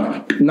on the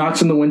truck,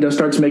 knocks on the window,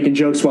 starts making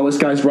jokes while this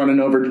guy's running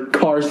over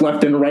cars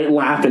left and right,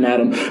 laughing at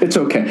him. It's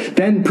okay.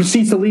 Then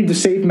proceeds to leave to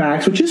save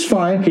Max, which is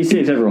fine. He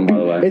saves everyone, by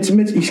the way.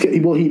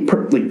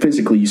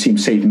 Physically, you see him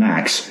save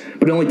Max,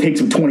 but it only takes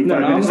him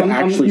 25 minutes to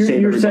actually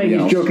save everybody else. You're saying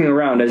he's joking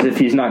around as if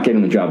he's not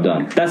getting the job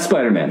done. That's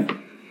Spider-Man.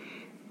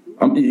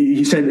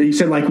 He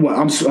said like, what?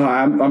 I'm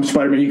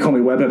Spider-Man. You call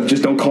me Webb.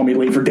 Just don't call me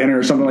late for dinner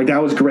or something like that.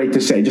 Was great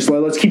to say. Just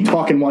let's keep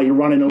talking while you're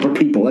running over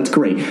people. That's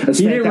great.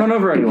 He didn't run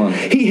over anyone.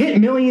 He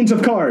hit millions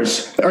of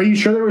cars. Are you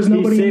sure there was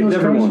nobody in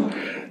those cars?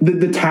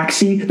 The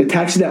taxi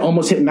that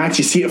almost hit Max.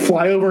 You see it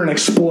fly over and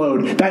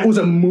explode. That was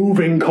a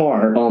moving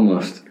car.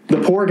 Almost.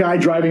 The poor guy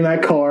driving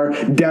that car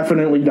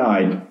definitely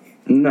died.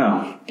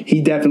 No.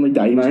 He definitely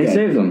died. He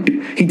saved him.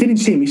 He didn't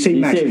save him. He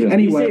saved Max.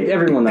 Anyway, he saved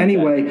everyone that day.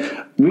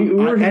 We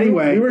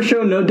were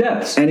shown no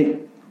deaths.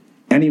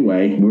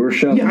 Anyway, we were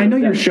shown. Yeah, I know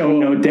you're showing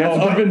no death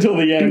up until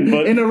the end.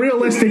 But in a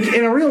realistic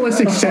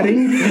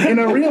setting,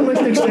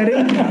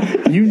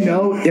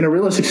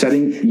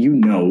 you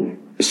know,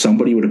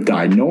 somebody would have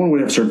died. No one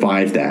would have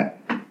survived that.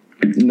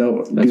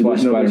 No, that's why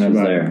Spider-Man's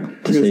there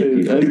to save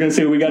people. I was gonna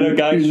say we got a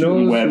guy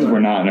shooting webs. We're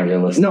not in a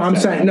realistic. I'm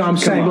saying,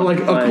 but like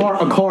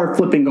a car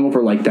flipping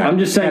over like that. I'm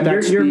just saying,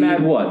 you're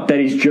mad what? That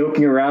he's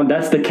joking around.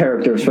 That's the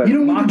character of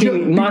Spider-Man.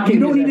 You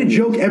don't need to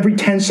joke every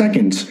 10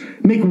 seconds.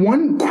 Make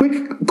one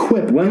quick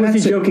quip. When was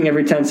he joking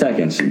every 10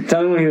 seconds?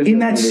 Tell me when he was in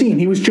that scene.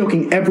 He was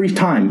joking every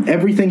time,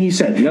 everything he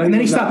said, and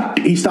then he stopped.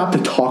 He stopped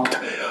to talk.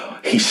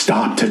 He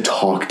stopped to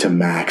talk to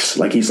Max.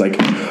 Like he's like,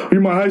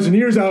 "You're my eyes and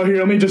ears out here.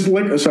 Let me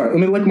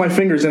lick my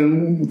fingers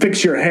and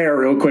fix your hair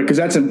real quick because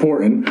that's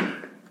important."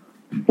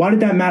 Why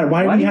did that matter?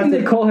 Why do you think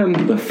they call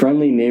him the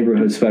friendly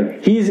neighborhood Spider?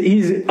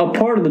 He's a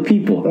part of the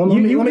people. Let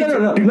me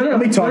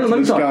talk to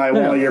this guy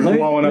while you're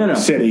blowing up the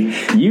city.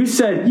 You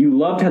said you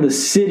loved how the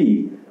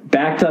city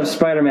backed up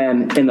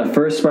Spider-Man in the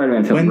first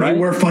Spider-Man film, when they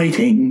were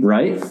fighting.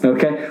 Right?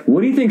 Okay.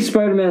 What do you think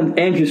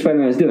Andrew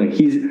Spider-Man is doing?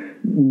 He's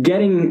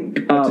getting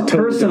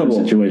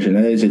personable. Situation.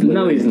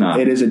 No, he's not.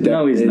 It is a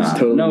no, he's not.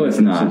 Totally no, it's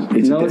not.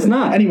 It's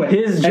not. Anyway,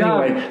 his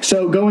job.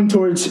 So going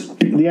towards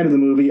the end of the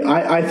movie,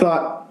 I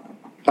thought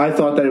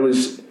that it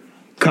was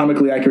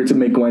comically accurate to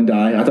make Gwen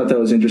die. I thought that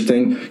was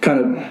interesting. Kind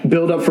of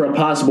build up for a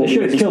possible. They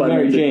should have killed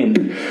Mary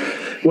Jane.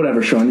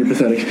 Whatever, Sean, you're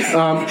pathetic.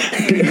 I'm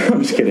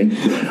just kidding.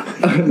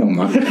 No, I'm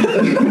not.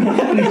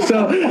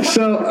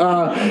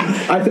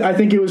 I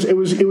think it was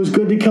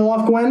good to kill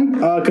off Gwen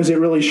because it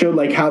really showed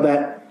like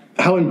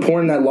how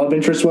important that love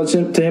interest was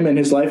to him in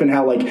his life, and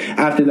how like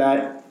after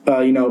that,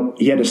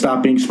 he had to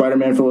stop being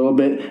Spider-Man for a little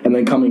bit, and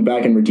then coming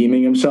back and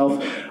redeeming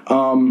himself.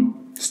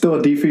 Still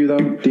a D for you,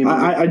 though?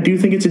 I do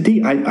think it's a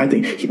D. I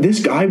think this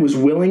guy was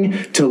willing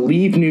to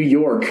leave New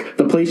York,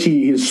 the place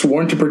he is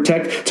sworn to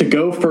protect, to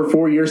go for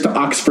 4 years to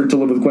Oxford to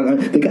live with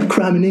Gwen. They got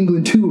crime in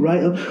England, too,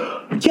 right?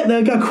 Yeah,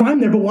 they got crime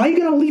there, but why are you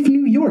going to leave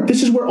New York?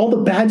 This is where all the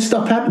bad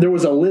stuff happened. There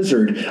was a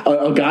lizard,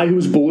 a guy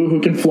who's blue who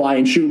can fly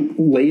and shoot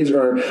laser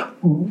or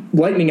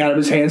lightning out of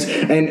his hands,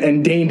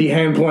 and Dane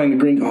DeHaan playing the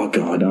green. Oh,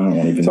 God, I don't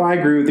want to even... So I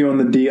agree with you on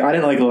the D. I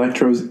didn't like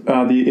Electro's,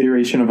 the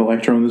iteration of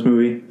Electro in this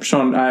movie.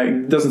 Sean,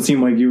 it doesn't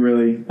seem like you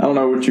really... I don't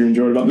know what you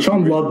enjoyed about this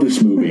Sean movie. loved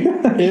this movie.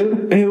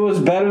 It was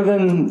better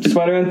than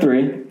Spider-Man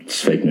 3. It's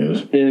fake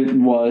news. It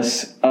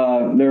was.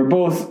 They were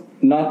both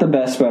not the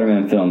best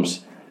Spider-Man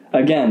films.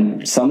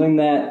 Again, something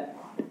that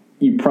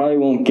you probably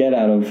won't get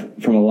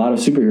from a lot of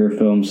superhero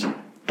films.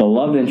 The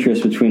love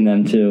interest between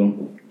them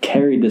two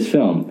carried this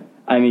film.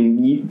 I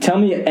mean, tell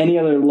me any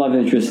other love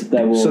interest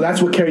that will... So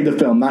that's what carried the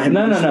film, not him.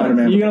 No.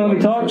 You gonna let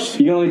me talk?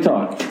 You gonna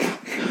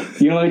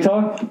let me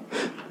talk?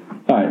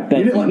 All right,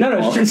 thank you.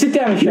 No, sit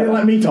down and shut up. You didn't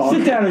let me talk.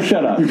 Sit down and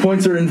shut up. Your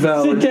points are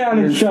invalid. Sit down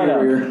and shut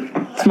up.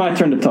 It's my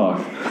turn to talk.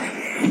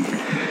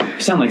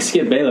 sound like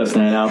Skip Bayless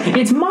now.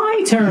 It's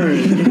my turn.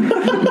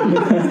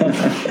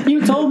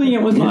 You told me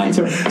it was my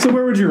turn. So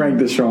where would you rank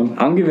this, Sean?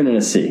 I'm giving it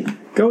a C.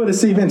 Go with a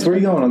C. Vince, where are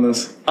you going on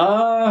this?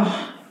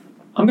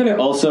 I'm going to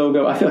also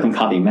go... I feel like I'm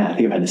copying Matt. I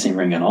think I've had the same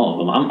ranking on all of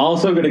them. I'm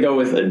also going to go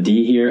with a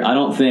D here. I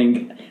don't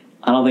think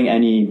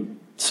any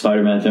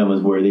Spider-Man film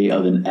is worthy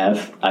of an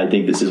F. I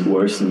think this is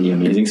worse than The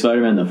Amazing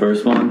Spider-Man, the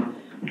first one.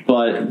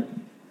 But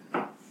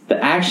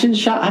the action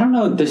shot... I don't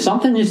know. There's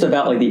something just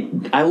about, like,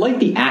 I like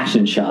the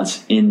action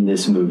shots in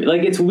this movie.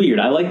 Like, it's weird.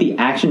 I like the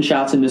action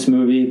shots in this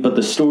movie, but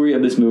the story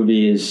of this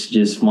movie is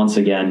just, once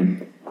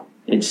again,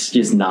 it's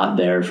just not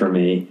there for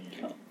me.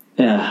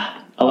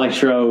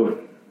 Electro...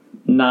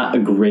 not a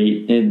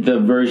great...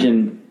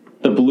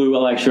 The blue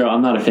Electro,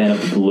 I'm not a fan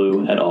of the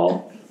blue at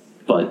all.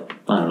 But,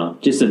 I don't know.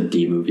 Just a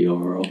D movie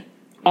overall.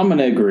 I'm going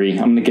to agree.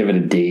 I'm going to give it a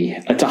D.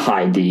 It's a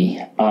high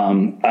D.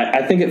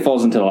 I think it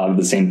falls into a lot of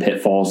the same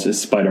pitfalls as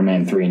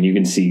Spider-Man 3, and you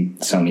can see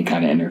Sony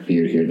kind of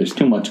interfered here. There's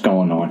too much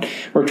going on.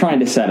 We're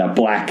trying to set up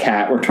Black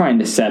Cat. We're trying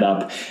to set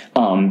up,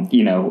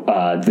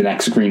 the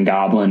next Green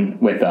Goblin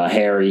with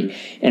Harry.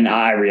 And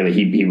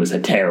he was a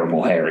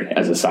terrible Harry,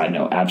 as a side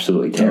note.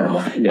 Absolutely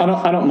terrible. Yeah.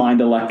 I don't mind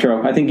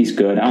Electro. I think he's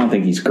good. I don't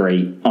think he's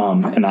great.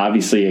 And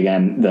obviously,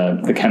 again,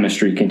 the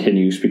chemistry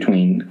continues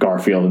between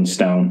Garfield and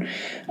Stone.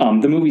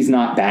 The movie's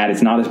not bad.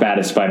 It's not as bad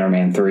as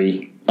Spider-Man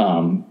 3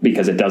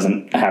 because it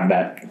doesn't have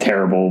that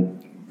terrible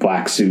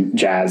black suit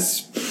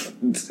jazz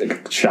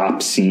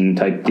shop scene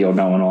type deal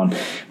going on.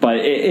 But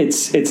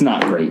it's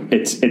not great.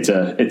 It's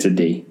a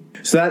D.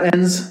 So that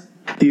ends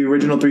the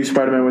original 3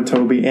 Spider-Man with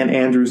Tobey and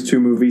Andrew's 2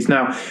 movies.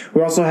 Now,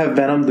 we also have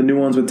Venom, the new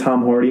ones with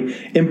Tom Hardy.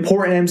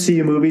 Important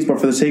MCU movies, but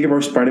for the sake of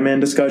our Spider-Man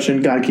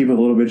discussion, gotta keep it a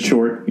little bit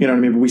short. You know what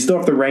I mean? But we still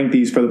have to rank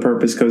these for the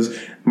purpose, because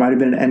might have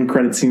been an end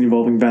credit scene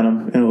involving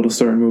Venom in a little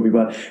certain movie.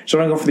 But so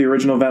I'm gonna go for the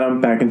original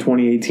Venom back in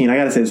 2018. I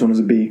gotta say this one was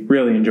a B.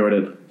 Really enjoyed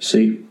it.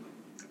 C.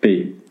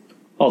 B.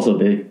 Also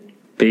B.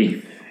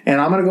 B. And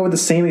I'm going to go with the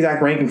same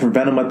exact ranking for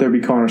Venom, Let There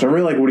Be Carnage. I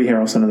really like Woody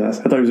Harrelson in this.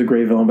 I thought he was a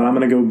great villain, but I'm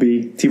going to go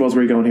B. T-Balls, where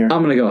are you going here?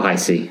 I'm going to go high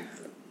C.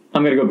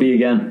 I'm going to go B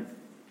again.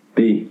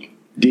 B.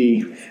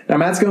 D. Now,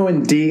 Matt's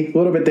going D. A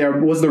little bit there.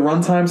 Was the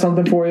runtime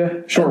something for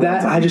you? Short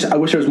runtime. I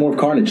wish there was more of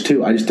Carnage,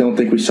 too. I just don't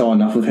think we saw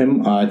enough of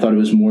him. I thought it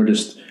was more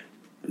just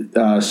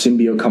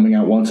symbiote coming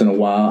out once in a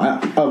while.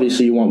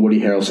 Obviously, you want Woody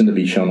Harrelson to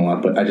be shown a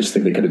lot, but I just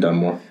think they could have done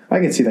more. I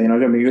can see that.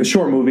 I mean, a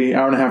short movie,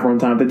 hour and a half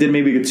runtime. They did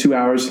maybe get 2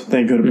 hours. I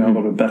think it could have been a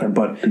little bit better.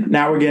 But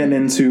now we're getting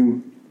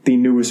into the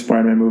newest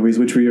Spider-Man movies,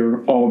 which we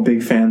are all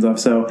big fans of.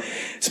 So,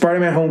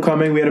 Spider-Man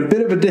Homecoming, we had a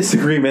bit of a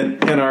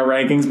disagreement in our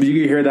rankings, but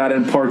you can hear that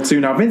in part 2.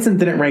 Now, Vincent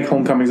didn't rank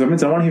Homecoming, so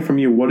Vincent, I want to hear from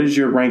you. What is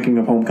your ranking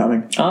of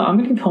Homecoming? I'm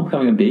going to give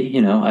Homecoming a B.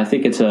 I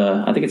think it's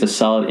a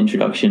solid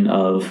introduction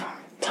of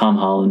Tom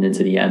Holland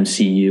into the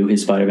MCU.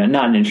 His Spider-Man,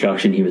 not an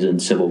introduction, he was in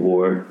Civil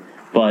War,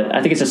 but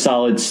I think it's a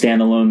solid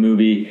standalone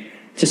movie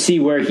to see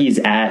where he's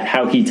at,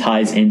 how he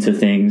ties into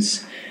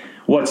things,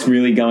 what's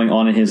really going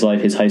on in his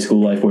life, his high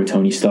school life, where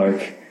Tony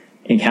Stark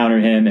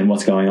encountered him and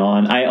what's going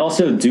on. I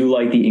also do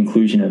like the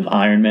inclusion of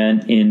Iron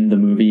Man in the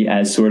movie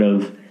as sort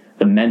of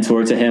the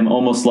mentor to him,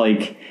 almost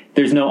like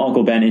there's no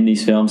Uncle Ben in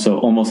these films, so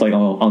almost like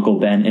Uncle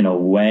Ben in a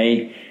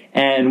way.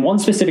 And one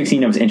specific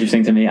scene that was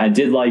interesting to me, I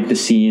did like the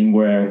scene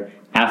where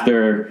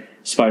after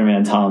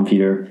Spider-Man Tom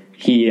Peter,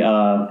 he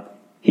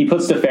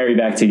puts the ferry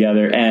back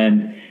together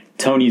and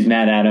Tony's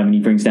mad at him and he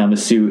brings down the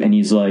suit and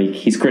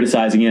he's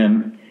criticizing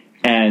him,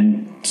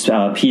 and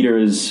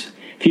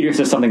Peter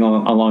says something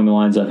along the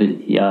lines of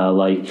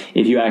like,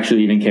 if you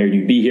actually even cared,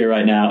 you'd be here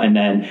right now. And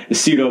then the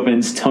suit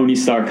opens, Tony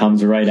Stark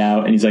comes right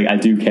out and he's like, I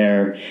do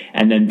care.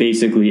 And then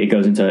basically it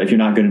goes into, if you're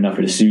not good enough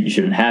for the suit, you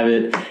shouldn't have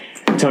it.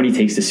 Tony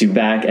takes the suit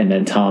back, and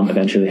then Tom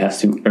eventually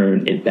has to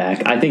earn it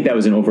back. I think that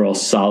was an overall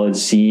solid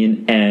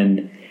scene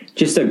and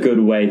just a good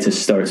way to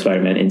start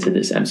Spider-Man into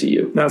this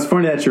MCU. Now, it's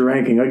funny that you're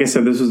ranking. Like I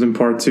said, this was in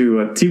part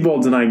 2.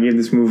 T-Balls and I gave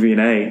this movie an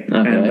A,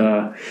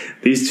 and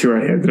these two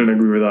right here didn't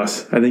agree with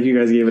us. I think you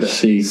guys gave it a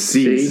C.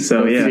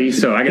 So, yeah. C.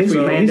 So, I guess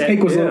Sean's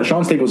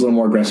take was a little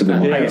more aggressive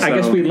than mine. I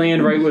guess we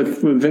land right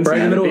with Vincent.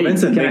 Right in the middle of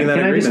Vincent making that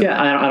agreement.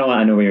 I don't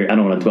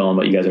want to dwell on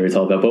what you guys already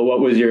talked about, but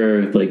what was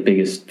your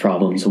biggest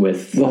problems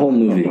with the whole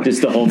movie?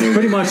 Just the whole movie.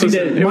 Pretty much.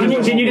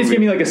 Can you just give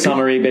me like a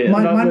summary?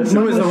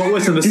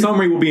 Listen, the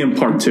summary will be in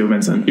part 2,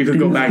 Vincent. You could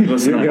go back and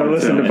listen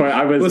to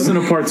part 2. Listen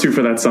to part 2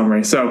 for that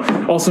summary. So,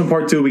 also in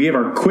part 2, we gave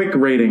our quick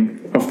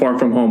rating of Far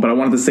From Home, but I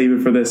wanted to save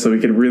it for this so we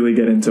could really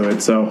get into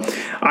it. So,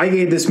 I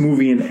gave this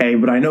movie an A,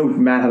 but I know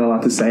Matt had a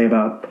lot to say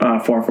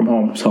about Far From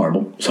Home. It's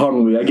horrible. It's a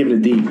horrible movie. I give it a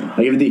D.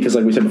 I give it a D because,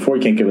 like we said before,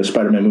 you can't give a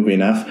Spider-Man movie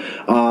an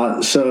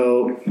F.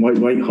 So,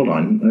 wait, hold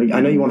on. I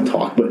know you want to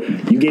talk,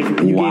 but you gave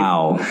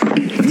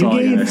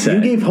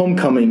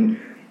Homecoming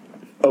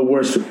a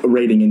worse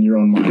rating in your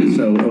own mind.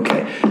 So,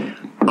 okay.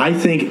 I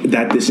think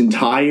that this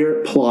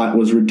entire plot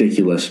was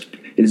ridiculous.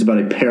 It is about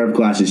a pair of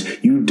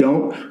glasses. You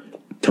don't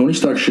Tony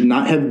Stark should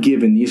not have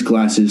given these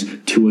glasses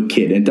to a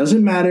kid. It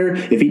doesn't matter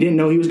if he didn't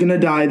know he was going to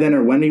die then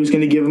or when he was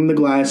going to give him the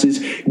glasses.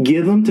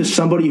 Give them to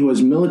somebody who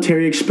has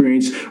military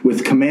experience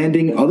with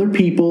commanding other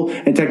people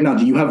and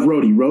technology. You have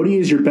Rhodey. Rhodey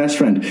is your best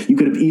friend. You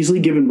could have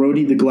easily given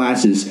Rhodey the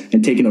glasses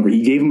and taken over.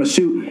 He gave him a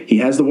suit. He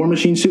has the War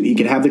Machine suit. He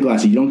could have the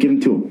glasses. You don't give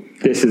them to him.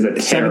 This is a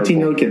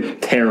 17-year-old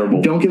kid.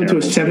 Terrible. Don't give it to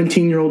a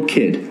 17-year-old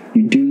kid.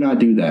 You do not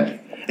do that.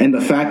 And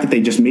the fact that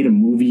they just made a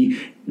movie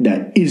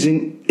that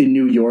isn't in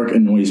New York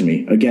annoys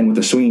me. Again, with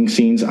the swinging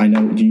scenes, I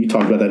know you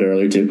talked about that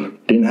earlier too.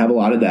 Didn't have a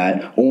lot of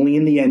that. Only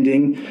in the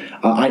ending.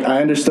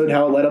 I understood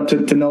how it led up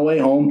to No Way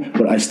Home,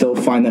 but I still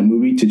find that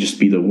movie to just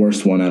be the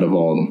worst one out of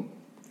all of them.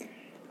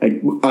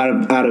 Like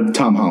out of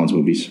Tom Holland's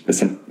movies.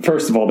 Listen,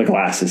 first of all, the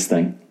glasses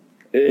thing.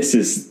 This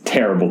is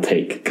terrible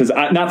take, because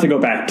not to go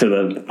back to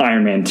the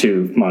Iron Man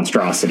 2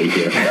 monstrosity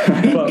here,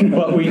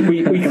 but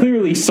we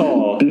clearly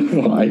saw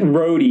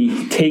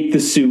Rhodey take the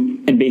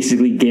suit and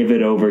basically give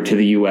it over to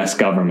the U.S.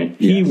 government.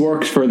 Yes. He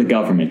works for the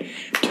government.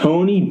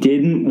 Tony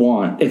didn't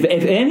want, if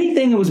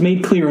anything was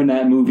made clear in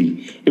that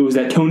movie, it was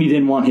that Tony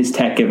didn't want his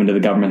tech given to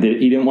the government.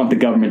 He didn't want the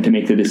government to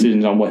make the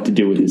decisions on what to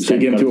do with his tech. So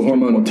give it to a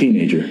hormonal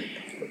teenager.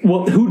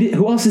 Well,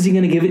 who else is he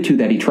going to give it to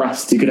that he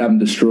trusts? You could have him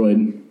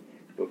destroyed.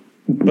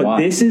 But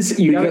why? This is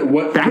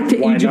back to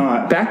why Age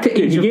not? Back to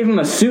Age. You gave him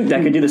a suit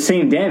that could do the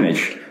same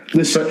damage.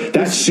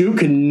 That suit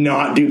could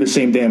not do the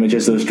same damage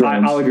as those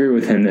drones. I'll agree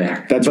with him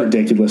there. That's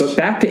ridiculous. But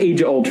back to Age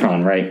of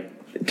Ultron, right?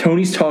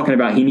 Tony's talking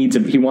about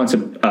he wants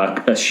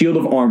a shield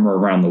of armor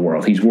around the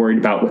world. He's worried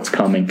about what's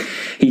coming.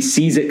 He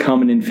sees it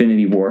come in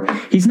Infinity War.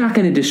 He's not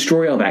going to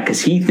destroy all that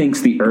because he thinks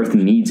the Earth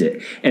needs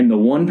it. And the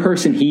one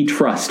person he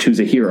trusts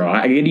who's a hero,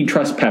 I get he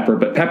trusts Pepper,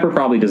 but Pepper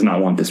probably does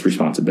not want this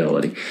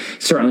responsibility.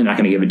 Certainly not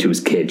going to give it to his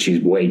kid.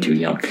 She's way too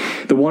young.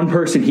 The one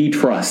person he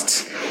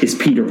trusts is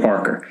Peter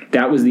Parker.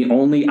 That was the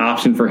only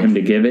option for him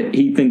to give it.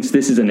 He thinks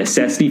this is a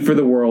necessity for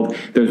the world.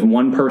 There's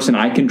one person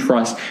I can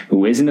trust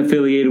who isn't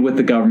affiliated with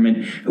the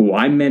government, who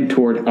I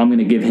mentored. I'm going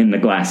to give him the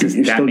glasses.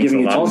 That makes a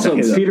lot of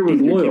sense. Also, Peter was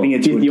loyal.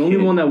 He's the only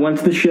one that went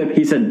to the ship.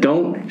 He said,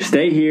 "Don't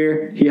stay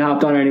here." He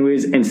hopped on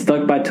anyways and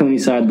stuck by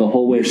Tony's side the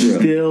whole way through.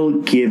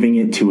 Still giving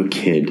it to a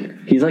kid.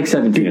 He's like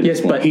 17. Yes,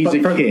 but he's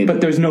a kid.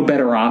 But there's no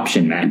better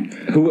option, man.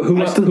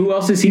 Who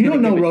else is he? You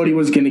don't know Rhodey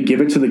was going to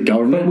give it to the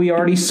government. But we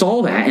already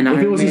saw that. And if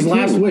it was his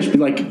last wish, be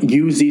like,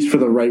 use these for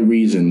the right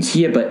reasons.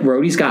 Yeah, but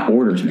Rhodey's got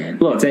orders, man.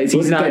 Look,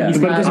 he's not.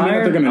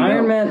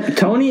 Iron Man.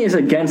 Tony is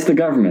against the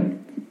government.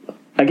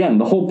 Again,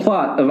 the whole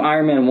plot of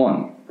Iron Man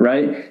 1,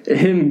 right?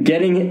 Him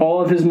getting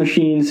all of his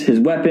machines, his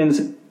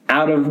weapons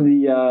out of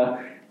the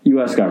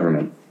U.S.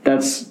 government.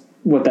 That's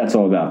what that's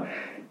all about.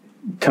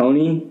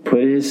 Tony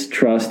put his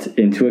trust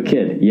into a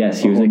kid.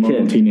 Yes, he was a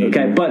kid. Teenager.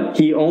 Okay, but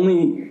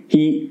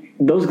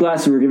those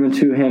glasses were given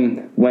to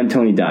him when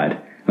Tony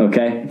died.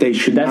 Okay, they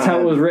should. That's how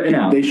it was written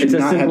out. They should it's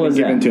not as simple have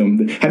been given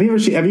to him. Have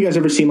you guys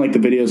ever seen like the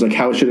videos like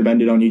how it should have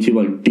ended on YouTube?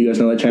 Like, do you guys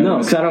know that channel? No,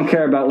 because I don't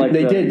care about like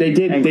they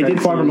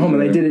did Far From Home,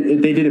 and they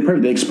did it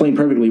perfect. They explained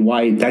perfectly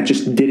why that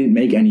just didn't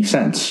make any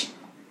sense.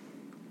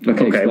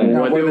 Okay.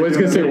 Well,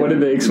 what did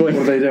they explain?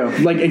 What did they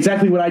do? Like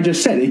exactly what I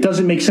just said. It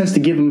doesn't make sense to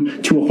give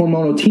them to a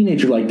hormonal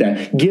teenager like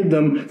that. Give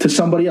them to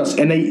somebody else.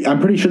 And I'm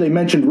pretty sure they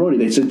mentioned Rhodey.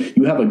 They said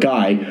you have a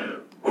guy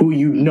who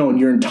you've known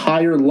your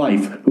entire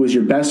life, who is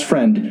your best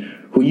friend,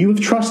 who you have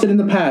trusted in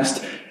the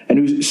past, and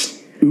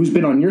who's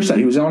been on your side.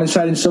 He was on his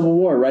side in Civil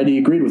War, right? He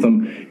agreed with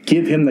him.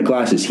 Give him the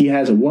glasses. He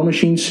has a War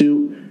Machine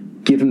suit.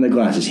 Give him the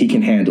glasses. He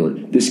can handle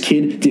it. This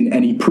kid didn't,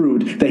 and he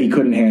proved that he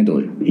couldn't handle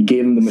it. He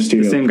gave him the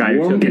Mysterio. The same guy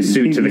who took his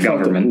suit to the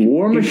government.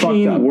 War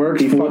Machine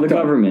works for the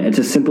government. It's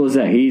as simple as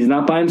that. He's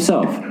not by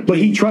himself. But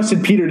he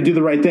trusted Peter to do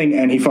the right thing,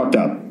 and he fucked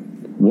up.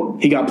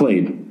 He got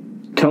played.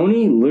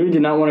 Tony literally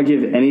did not want to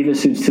give any of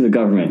his suits to the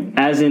government,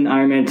 as in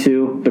Iron Man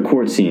 2, the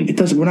court scene. It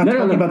doesn't. We're not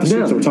talking about the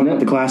suits. We're talking about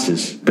the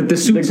glasses. But the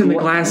suits and the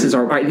glasses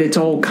are. It's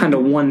all kind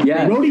of one.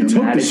 Yeah, Rhodey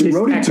took the suit.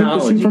 Rhodey took the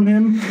suit from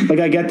him. Like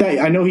I get that.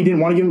 I know he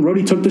didn't want to give him.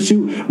 Rhodey took the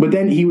suit, but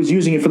then he was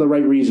using it for the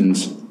right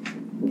reasons.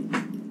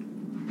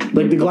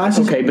 Like the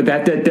glasses. Okay, but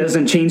that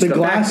doesn't change the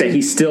fact that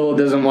he still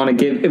doesn't want to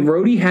give. If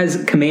Rhodey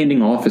has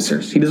commanding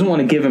officers, he doesn't want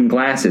to give him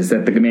glasses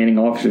that the commanding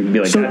officer would be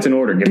like, that's an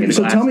order, give me the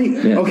glasses. So tell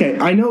me, okay,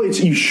 I know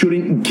you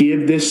shouldn't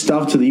give this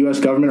stuff to the U.S.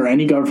 government or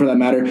any government for that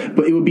matter,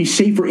 but it would be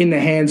safer in the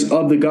hands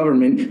of the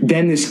government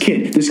than this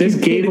kid. This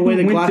kid gave away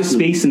the glasses.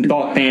 Went to space and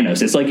thought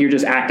Thanos. It's like you're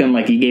just acting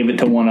like he gave it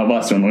to one of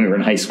us when we were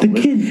in high school.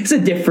 It's a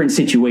different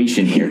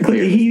situation here,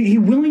 clearly. He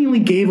willingly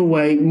gave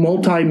away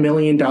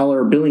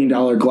multi-million-dollar,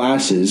 billion-dollar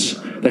glasses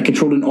that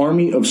controlled an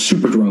army of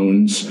super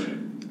drones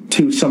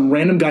to some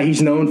random guy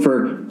he's known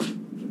for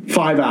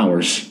 5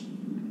 hours.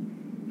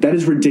 That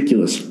is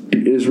ridiculous.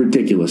 It is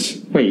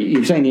ridiculous. Wait,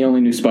 you're saying he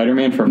only knew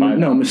Spider-Man for 5 hours?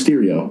 No,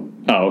 Mysterio.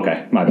 Oh,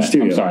 okay. My bad.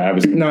 Mysterio. I'm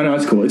sorry. No,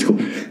 it's cool. It's cool.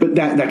 But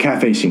that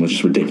cafe scene was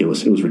just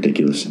ridiculous. It was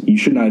ridiculous. You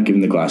should not have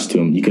given the glass to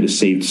him. You could have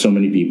saved so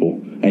many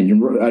people, and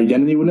your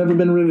identity would never have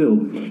been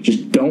revealed.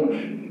 Just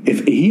don't.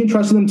 If he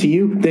entrusted them to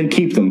you, then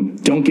keep them.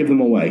 Don't give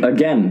them away.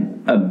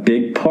 Again, a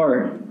big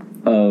part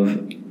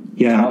of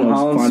Tom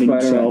Holland finding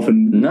himself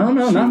and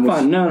not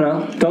fun.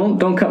 No.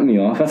 Don't cut me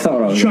off. That's not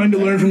what I was trying to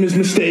learn from his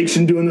mistakes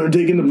and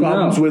digging the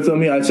problems with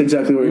them. Yeah, that's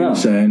exactly what you're going to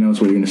say. I know that's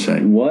what you're going to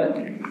say.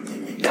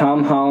 What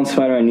Tom Holland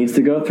Spider-Man needs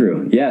to go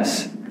through.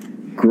 Yes,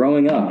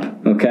 growing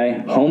up.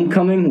 Okay,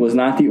 Homecoming was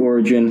not the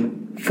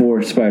origin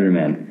for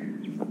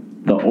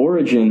Spider-Man. The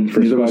origin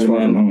for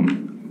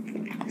Spider-Man.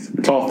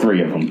 It's all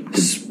three of them.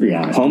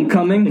 Yeah,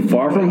 Homecoming,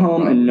 Far From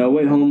Home, and No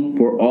Way Home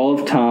were all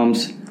of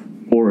Tom's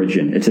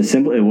origin. It's a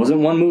simple. It wasn't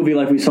one movie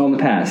like we saw in the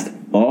past.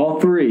 All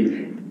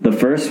three. The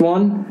first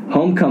one,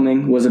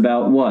 Homecoming, was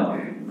about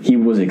what? He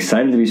was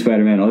excited to be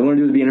Spider-Man. All he wanted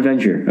to do was be an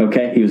Avenger.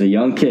 Okay, he was a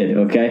young kid.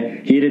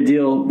 Okay, he had to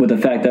deal with the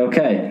fact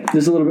that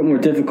this is a little bit more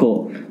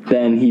difficult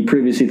than he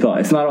previously thought.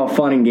 It's not all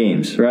fun and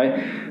games,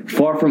 right?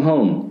 Far From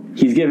Home.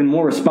 He's given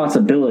more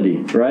responsibility,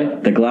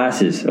 right? The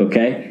glasses,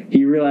 okay?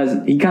 He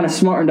realized he kind of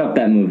smartened up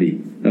that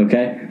movie,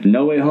 okay?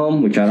 No Way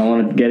Home, which I don't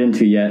want to get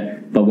into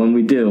yet, but when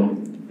we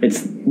do,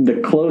 it's the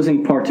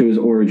closing part to his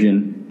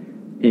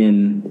origin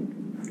in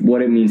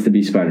what it means to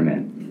be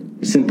Spider-Man.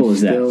 Simple as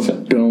that.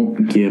 Still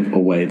don't give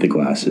away the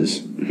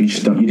glasses. You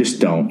just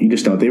don't.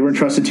 They were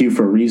entrusted to you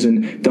for a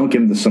reason. Don't give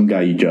them to some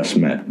guy you just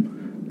met.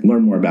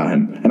 Learn more about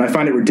him. And I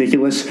find it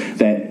ridiculous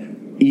that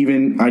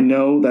I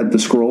know that the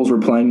Skrulls were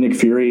playing Nick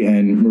Fury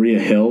and Maria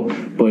Hill,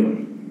 but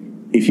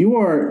if you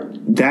are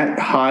that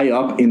high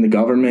up in the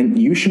government,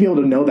 you should be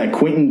able to know that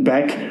Quentin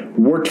Beck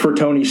worked for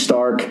Tony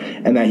Stark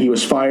and that he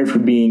was fired for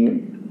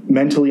being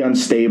mentally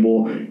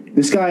unstable.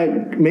 This guy,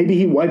 maybe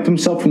he wiped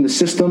himself from the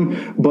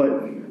system,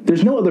 but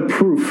there's no other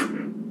proof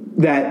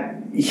that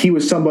he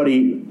was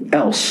somebody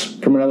else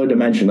from another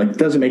dimension. It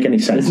doesn't make any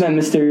sense. Isn't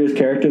that Mysterio's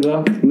character,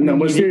 though? No,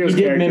 Mysterio's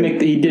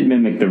character. He did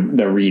mimic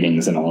the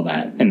readings and all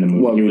that in the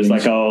movie. What he was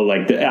readings?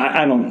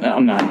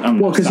 I'm not.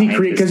 Well, because he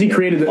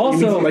created the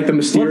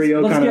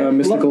Mysterio kind of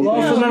mystical.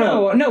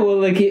 No.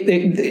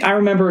 I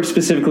remember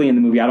specifically in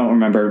the movie. I don't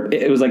remember.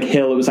 It was like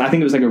Hill. I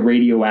think it was like a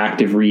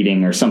radioactive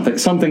reading or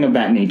something of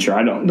that nature.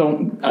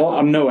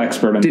 I'm no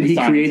expert. Did he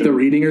create the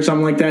reading or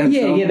something like that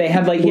himself? Yeah. They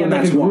had like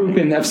a group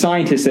of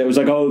scientists that was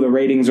like, the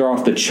ratings are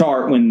off the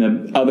chart when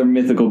the other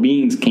mythical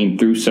beings came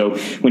through. So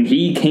when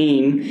he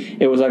came,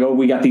 it was like,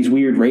 we got these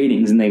weird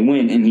ratings, and they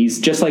went, and he's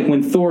just like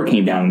when Thor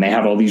came down and they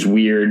have all these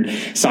weird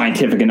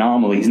scientific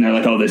anomalies, and they're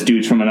like, this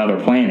dude's from another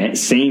planet.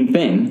 Same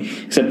thing,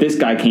 except this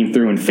guy came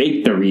through and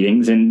faked the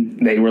readings,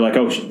 and they were like,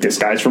 this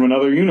guy's from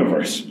another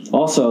universe.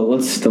 Also,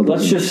 let's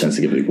just sense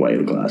to give away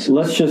the glasses.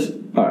 Let's just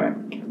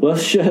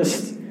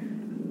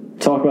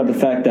talk about the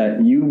fact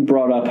that you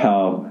brought up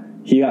how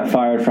he got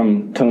fired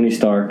from Tony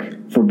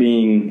Stark for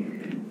being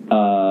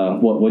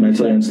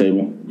mentally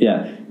unstable.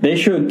 Yeah, they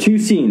showed 2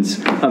 scenes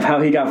of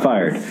how he got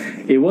fired.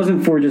 It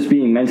wasn't for just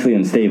being mentally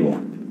unstable,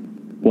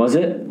 was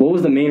it? What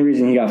was the main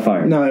reason he got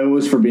fired? No, it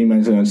was for being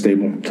mentally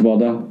unstable.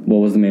 Tebaldo, what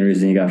was the main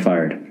reason he got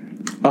fired?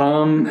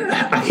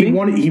 He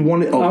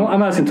wanted.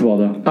 I'm asking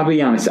Tebaldo. I'll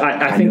be honest.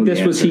 I think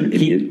this was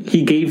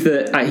he gave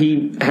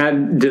he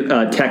had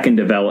tech and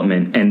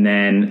development, and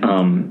then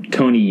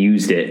Tony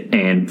used it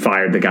and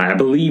fired the guy. I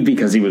believe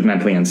because he was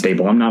mentally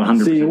unstable. I'm not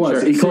 100%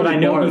 sure. He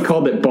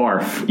called it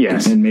barf.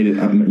 Yes, and made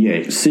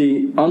it.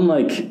 See,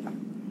 unlike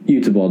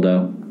you,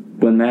 Tebaldo,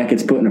 when Matt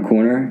gets put in a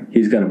corner,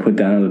 he's got to put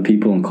down other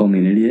people and call me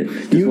an idiot.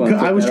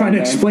 I was trying to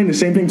explain the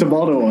same thing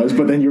Tebaldo was,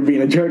 but then you're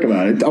being a jerk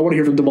about it. I want to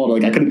hear from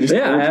Tebaldo. I could have just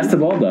I asked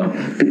Tebaldo.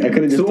 I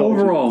could have just. So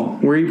overall,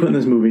 where are you putting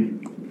this movie?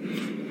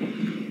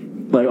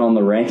 Like on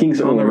the rankings?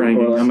 On the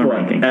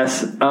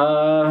rankings.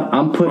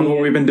 I'm putting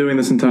what we've been doing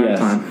this entire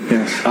time.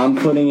 Yes. I'm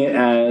putting it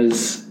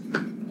as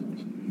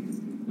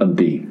a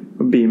B.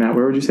 B, Matt,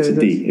 where would you say it's a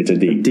D? It's a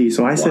D. A D.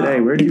 So I said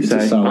A. Where do you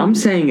say? I'm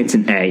saying it's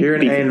an A. You're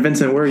an A. And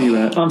Vincent, where are you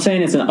at? I'm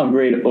saying it's an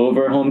upgrade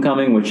over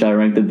Homecoming, which I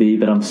ranked a B,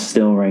 but I'm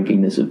still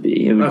ranking this a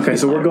B. Okay,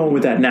 so we're going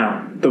with that.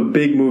 Now, the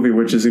big movie,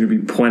 which is going to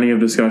be plenty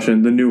of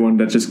discussion, the new one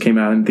that just came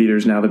out in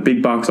theaters now, the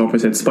big box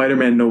office hit,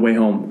 Spider-Man No Way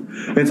Home.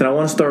 Vincent, I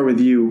want to start with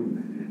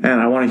you,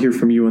 and I want to hear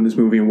from you on this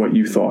movie and what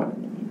you thought.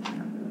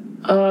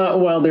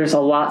 Well, there's a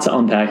lot to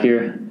unpack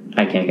here.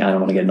 I don't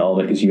want to get into all of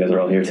it because you guys are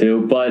all here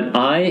too, but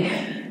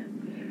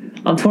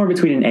I'm torn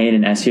between an A and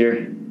an S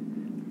here.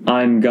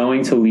 I'm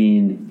going to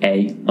lean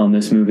A on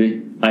this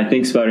movie. I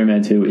think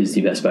Spider-Man 2 is the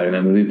best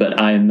Spider-Man movie,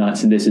 but I am not.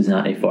 This is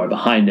not a far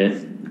behind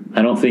it.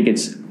 I don't think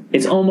it's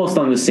almost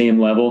on the same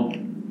level.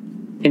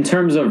 In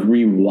terms of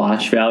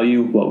rewatch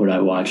value, what would I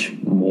watch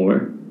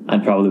more?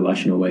 I'd probably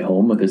watch No Way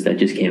Home because that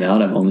just came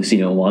out. I've only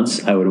seen it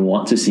once. I would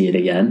want to see it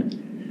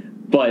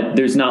again. But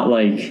there's not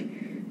like,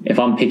 if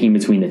I'm picking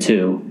between the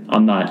two,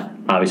 I'm not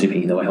obviously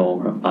picking No Way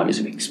Home, or I'm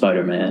obviously picking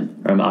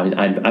Spider-Man, or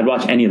I'd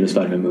watch any of the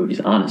Spider-Man movies,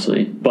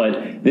 honestly.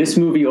 But this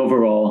movie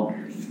overall,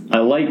 I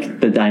like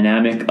the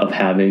dynamic of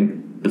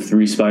having the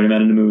 3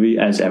 Spider-Man in the movie,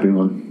 as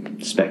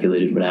everyone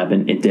speculated would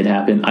happen. It did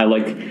happen. I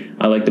like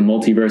the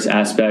multiverse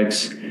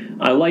aspects.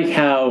 I like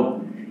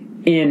how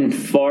in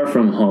Far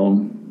From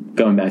Home,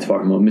 going back to Far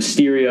From Home,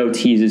 Mysterio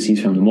teases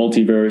he's from the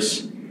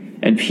multiverse,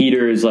 and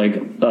Peter is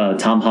like,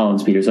 Tom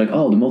Holland's Peter's like, the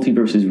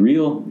multiverse is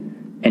real?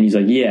 And he's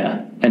like,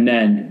 yeah. And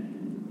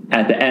then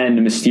at the end,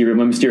 when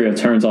Mysterio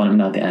turns on him,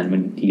 not the end,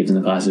 when he gives him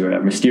the glasses or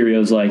whatever,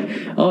 Mysterio's like,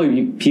 oh,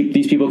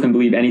 these people can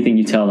believe anything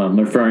you tell them,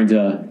 referring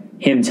to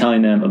him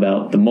telling them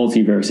about the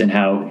multiverse and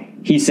how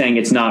he's saying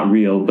it's not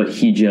real, but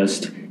he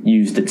just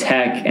used the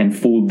tech and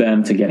fooled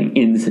them to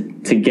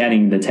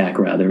getting the tech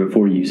rather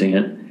before using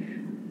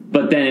it.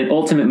 But then it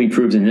ultimately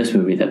proves in this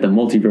movie that the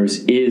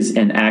multiverse is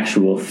an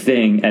actual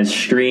thing, as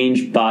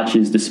Strange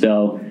botches the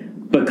spell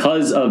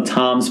because of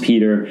Tom's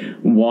Peter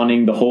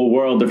wanting the whole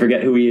world to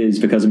forget who he is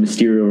because of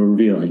Mysterio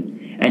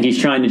revealing. And he's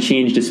trying to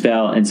change the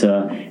spell into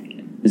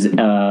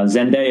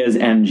Zendaya's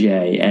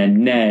MJ and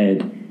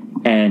Ned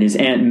and his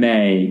Aunt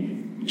May.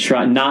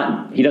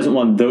 He doesn't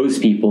want those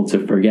people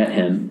to forget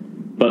him.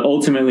 But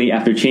ultimately,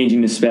 after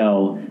changing the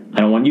spell, I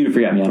don't want you to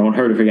forget me, I don't want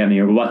her to forget me,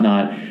 or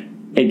whatnot,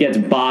 it gets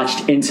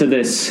botched into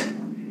this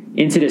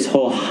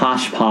whole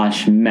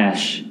hosh-posh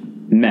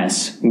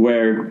mess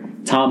where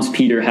Tom's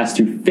Peter has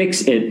to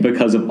fix it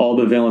because of all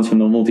the villains from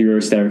the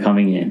multiverse that are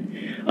coming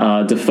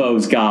in.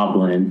 Defoe's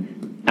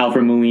Goblin,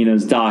 Alfred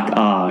Molina's Doc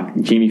Ock,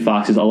 Jamie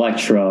Foxx's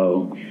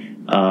Electro,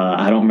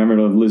 I don't remember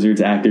the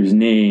Lizard's actor's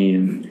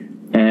name,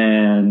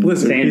 and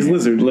Lizard. He's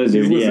Lizard.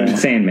 Yeah.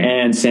 Sandman.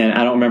 And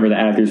I don't remember the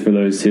actors for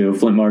those two.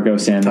 Flint Marko,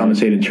 Sandman.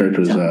 Thomas Hayden Church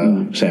was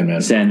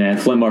Sandman.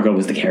 Flint Marko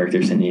was the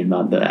character's name,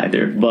 not the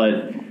actor.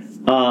 But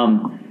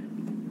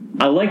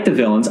I like the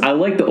villains. I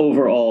like the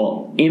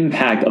overall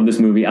impact of this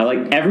movie. I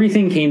like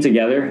everything came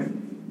together.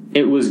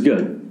 It was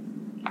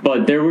good,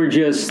 but there were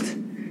just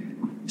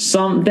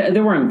some.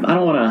 There weren't. I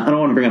don't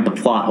want to bring up the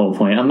plot hole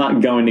point. I'm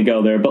not going to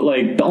go there. But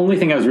like the only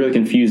thing I was really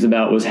confused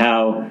about was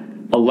how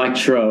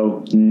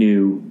Electro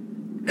knew,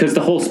 because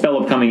the whole spell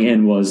of coming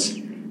in was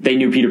they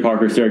knew Peter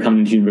Parker started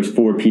coming into the universe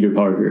for Peter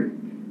Parker,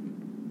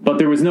 but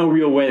there was no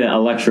real way that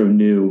Electro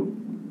knew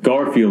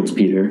Garfield's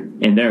Peter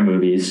in their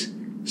movies.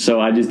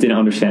 So I just didn't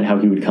understand how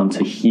he would come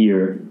to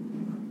here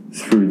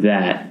through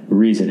that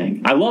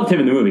reasoning. I loved him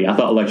in the movie. I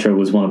thought Electro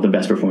was one of the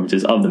best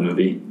performances of the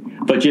movie.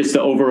 But just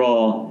the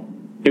overall,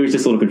 it was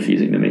just a little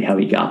confusing to me how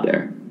he got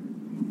there.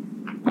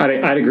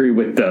 I'd agree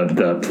with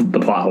the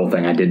plot hole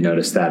thing. I did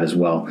notice that as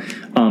well.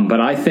 But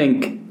I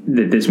think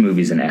that this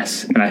movie's an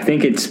S. And I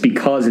think it's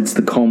because it's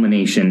the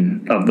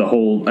culmination of the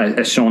whole,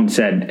 as Sean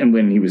said, and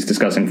when he was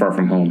discussing Far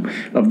From Home,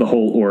 of the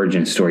whole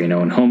origin story. You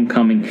know, in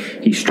Homecoming,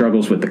 he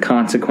struggles with the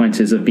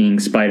consequences of being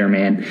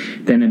Spider-Man.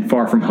 Then in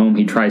Far From Home,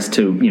 he tries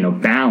to,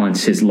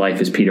 balance his life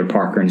as Peter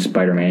Parker and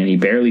Spider-Man. And he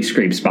barely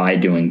scrapes by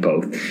doing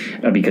both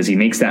because he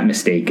makes that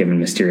mistake giving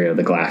Mysterio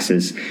the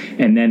glasses.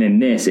 And then in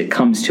this, it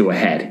comes to a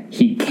head.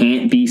 He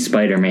can't be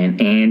Spider-Man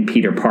and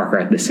Peter Parker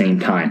at the same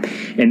time.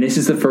 And this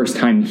is the first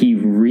time he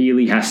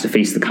really has to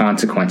face the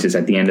consequences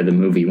at the end of the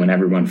movie when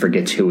everyone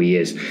forgets who he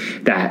is,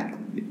 that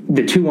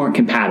the two aren't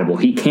compatible.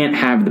 He can't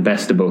have the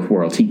best of both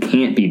worlds. He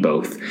can't be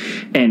both.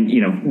 And,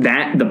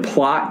 that the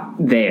plot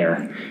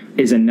there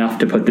is enough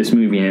to put this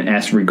movie in an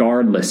S,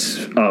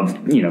 regardless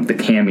of, the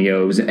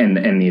cameos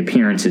and the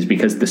appearances,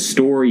 because the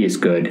story is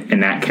good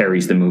and that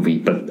carries the movie.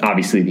 But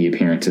obviously the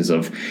appearances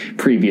of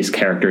previous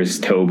characters,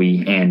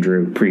 Toby,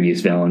 Andrew,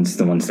 previous villains,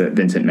 the ones that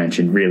Vincent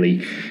mentioned,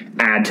 really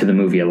add to the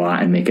movie a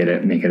lot and make it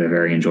a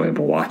very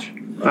enjoyable watch.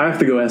 I have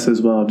to go S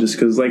as well, just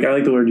because, I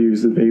like the word you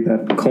used to make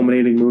that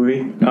culminating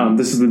movie.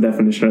 This is the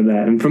definition of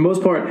that. And for the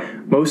most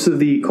part, most of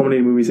the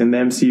culminating movies in the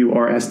MCU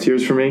are S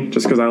tiers for me,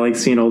 just because I like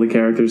seeing all the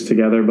characters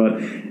together.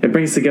 But it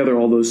brings together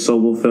all those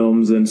solo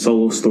films and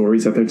solo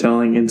stories that they're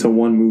telling into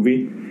one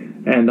movie.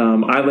 And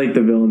I like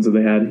the villains that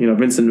they had.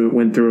 Vincent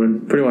went through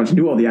and pretty much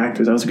knew all the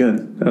actors. That was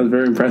good. That was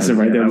very impressive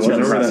right there.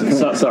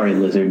 Sorry,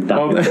 Lizard.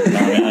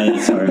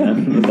 Sorry,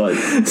 man. But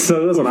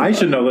so listen, I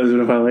should know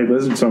Lizard if I like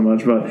Lizard so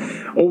much. But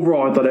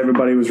overall, I thought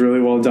everybody was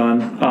really well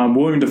done.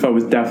 William Dafoe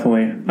was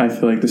definitely, I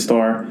feel like, the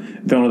star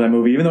villain of that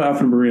movie. Even though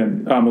Alfred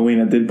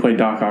Molina did play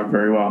Doc Ock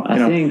very well. I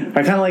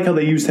kind of like how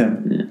they used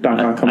him. Doc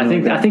Ock. I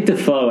think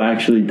Dafoe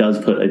actually does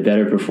put a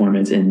better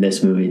performance in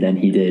this movie than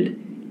he did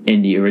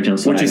in the original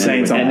Spider-Man. Which is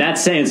saying something. And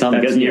that's saying something,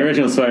 because in the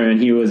original Spider-Man,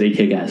 he was a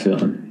kick-ass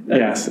villain.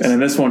 Yes, and in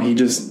this one,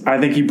 I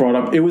think he brought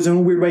up, it was in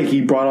a weird way, he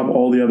brought up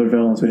all the other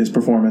villains with his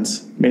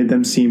performance. Made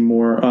them seem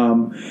more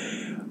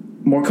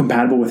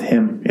compatible with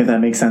him, if that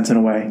makes sense in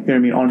a way. You know what I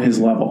mean? On his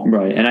level.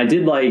 Right, and I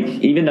did like,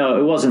 even though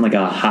it wasn't like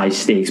a high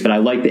stakes, but I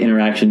liked the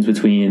interactions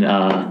between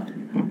Doc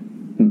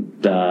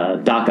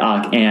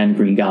Ock and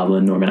Green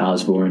Goblin, Norman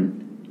Osborn,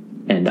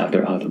 and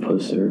Dr.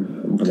 Octopus, or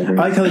whatever.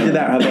 I like how they did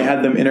that, how they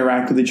had them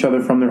interact with each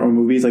other from their own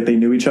movies, like they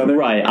knew each other.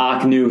 Right,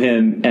 Ock knew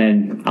him,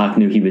 and Ock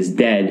knew he was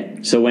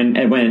dead. So when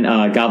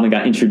Goblin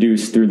got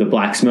introduced through the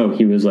black smoke,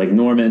 he was like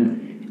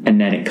Norman, and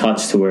then it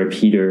cuts to where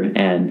Peter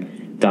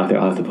and Dr.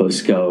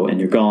 Octopus go, and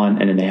they're gone,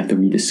 and then they have to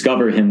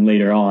rediscover him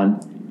later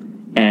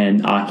on,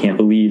 and Ock can't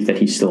believe that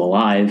he's still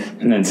alive.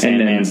 And then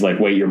Sandman's like,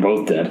 wait, you're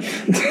both dead.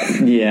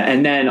 Yeah,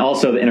 and then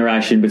also the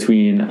interaction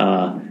between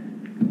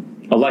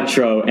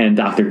Electro and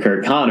Dr.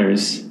 Kirk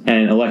Connors,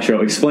 and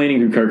Electro explaining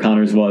who Kirk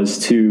Connors was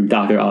to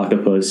Dr.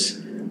 Octopus,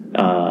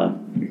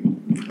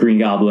 Green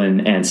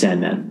Goblin, and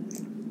Sandman.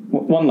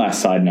 One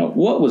last side note.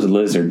 What was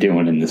Lizard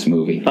doing in this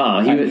movie?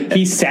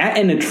 He sat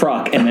in a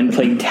truck and then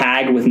played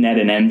tag with Ned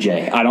and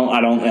MJ. I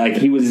don't like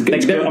he was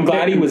like, I'm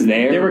glad he was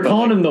there. They were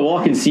calling him the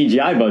walking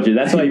CGI budget.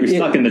 That's why he was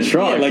stuck in the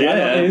truck.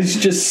 He was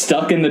just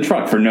stuck in the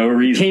truck for no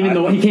reason.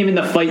 He came in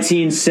the fight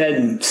scene,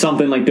 said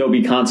something like there'll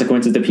be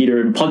consequences to Peter,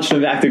 and punched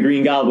him back to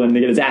Green Goblin to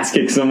get his ass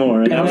kicked some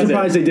more. And I'm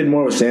surprised they did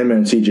more with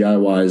Sandman CGI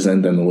wise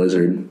than the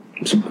Lizard.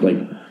 Like,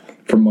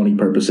 for money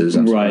purposes,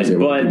 right?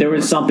 But there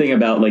was something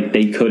about like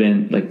they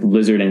couldn't, like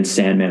Lizard and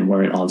Sandman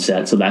weren't on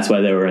set, so that's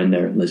why they were in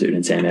there, Lizard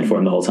and Sandman for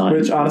him the whole time.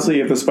 Which honestly,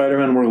 if the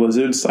Spider-Men were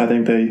lizards, I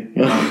think they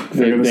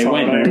win. That's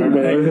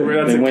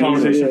a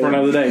conversation for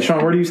another day.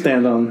 Sean, where do you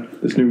stand on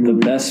this new movie?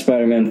 The best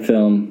Spider-Man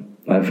film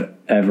I've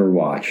ever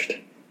watched.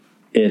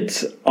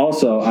 It's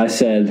also, I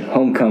said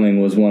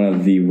Homecoming was one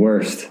of the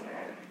worst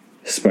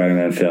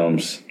Spider-Man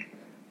films,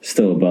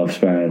 still above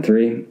Spider-Man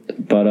 3,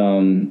 but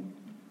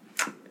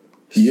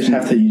You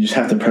just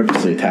have to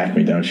purposely attack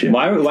me, don't you?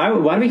 Why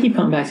do we keep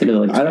coming back to the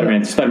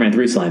like Spider-Man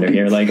 3 slander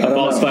here? Like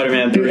above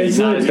Spider-Man 3, it's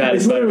not as bad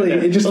as Spider-Man.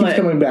 Literally, it just keeps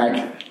coming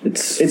back.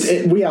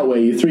 We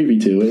outweigh you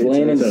 3v2.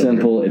 Plain and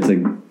simple. It's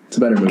a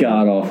better movie.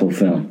 God awful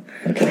film.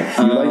 Okay,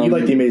 you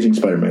like the Amazing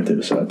Spider-Man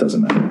too, so it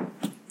doesn't matter.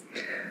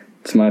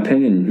 It's my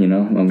opinion.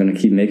 I'm gonna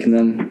keep making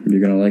them. You're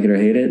gonna like it or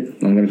hate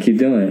it. I'm gonna keep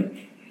doing it.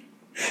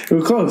 You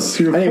were close.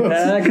 Kind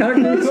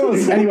of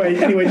close. Anyway,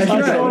 I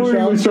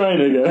was trying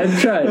to go. I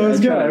tried. That was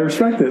good. I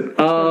respect it.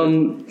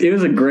 It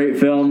was a great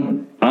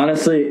film.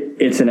 Honestly,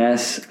 it's an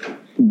S.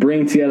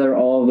 Bring together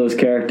all of those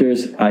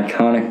characters.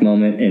 Iconic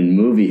moment in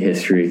movie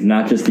history,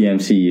 not just the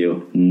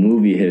MCU.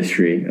 Movie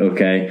history.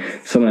 Okay,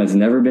 something that's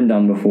never been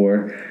done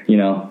before.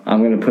 I'm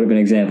going to put up an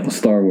example.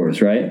 Star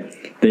Wars, right?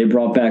 They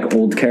brought back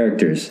old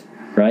characters,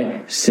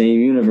 right? Same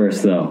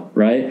universe though,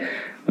 right?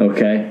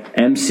 Okay,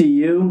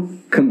 MCU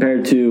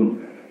compared to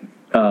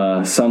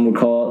some would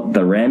call it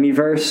the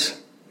Ramiverse,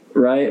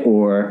 right?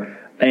 Or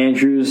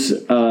Andrew's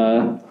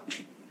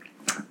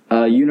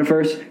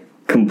universe,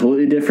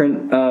 completely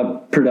different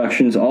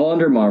productions, all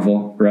under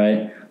Marvel,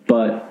 right?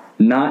 But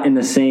not in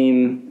the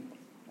same,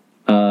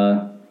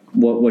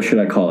 what should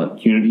I call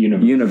it?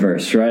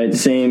 Universe, right?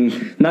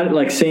 Same, not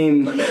like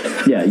same,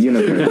 yeah,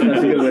 universe. That's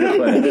a good way to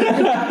put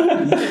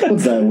it.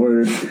 What's that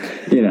word?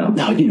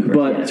 No, universe.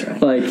 But, yeah, that's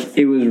right. like,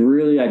 it was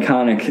really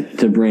iconic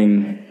to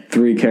bring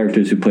three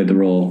characters who played the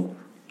role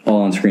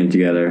all on screen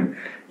together.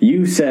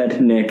 You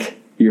said, Nick,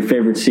 your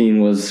favorite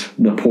scene was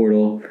the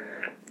portal.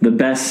 The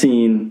best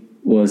scene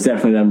was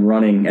definitely them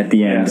running at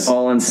the end,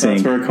 all in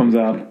sync. That's where it comes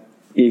out.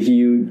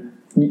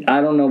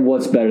 I don't know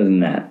what's better than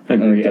that.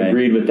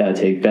 Agreed with that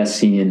take. Best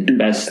scene,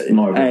 best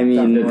Marvel. I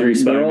mean, the three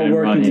they're all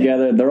working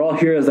together. They're all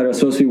heroes that are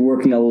supposed to be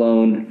working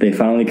alone. They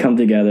finally come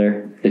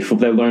together. They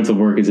learn to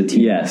work as a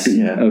team. Yes.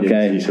 Yeah.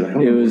 Okay.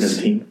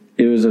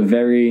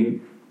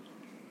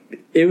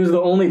 It was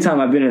the only time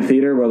I've been in a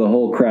theater where the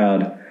whole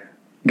crowd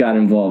got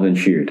involved and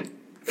cheered.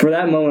 For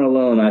that moment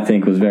alone, I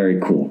think was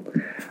very cool.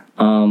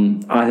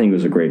 I think it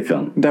was a great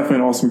film. Definitely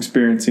an awesome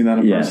experience seeing that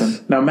in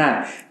person. Now,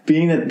 Matt,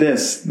 being that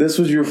this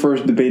was your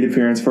first debate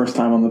appearance, first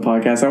time on the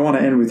podcast, I want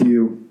to end with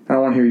you. I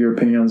want to hear your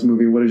opinion on this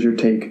movie. What is your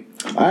take?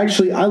 I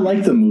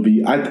like the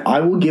movie. I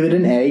will give it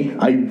an A.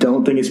 I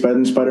don't think it's better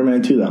than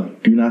Spider-Man 2, though.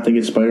 Do not think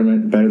it's better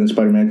than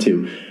Spider-Man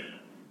 2.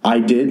 I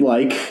did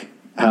like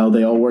how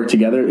they all worked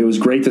together. It was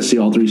great to see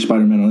all three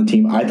Spider-Men on the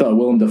team. I thought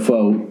Willem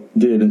Dafoe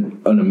did an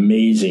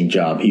amazing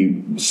job.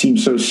 He seemed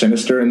so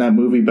sinister in that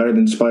movie, better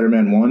than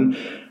Spider-Man 1.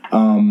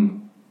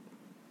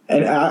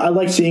 And I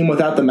like seeing him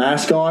without the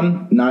mask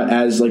on, not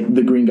as like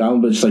the Green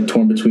Goblin, but just like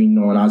torn between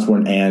Norman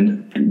Osborn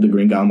and the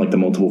Green Goblin, like the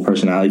multiple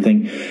personality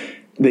thing.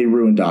 They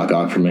ruined Doc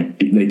Ock for me.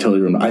 They totally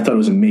ruined it. I thought it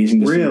was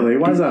amazing to see. Really?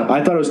 Why is that?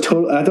 I thought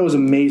it was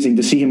amazing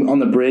to see him on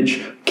the bridge,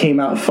 came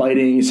out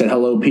fighting, he said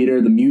hello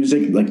Peter, the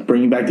music, like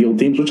bringing back the old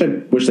themes, which I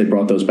wish they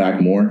brought those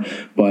back more.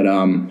 But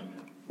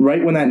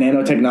right when that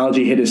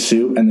nanotechnology hit his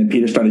suit and then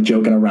Peter started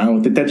joking around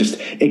with it,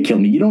 it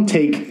killed me. You don't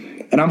take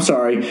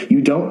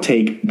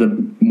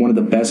one of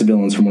the best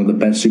villains from one of the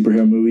best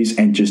superhero movies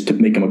and just to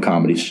make him a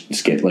comedy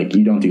skit. Like,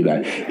 you don't do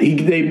that.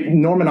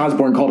 Norman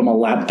Osborn called him a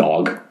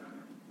lapdog.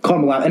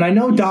 And I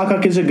know Doc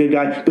Ock is a good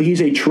guy, but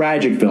he's a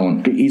tragic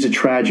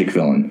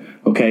villain.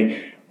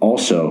 Okay?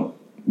 Also,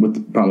 with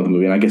the problem with the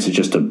movie, and I guess it's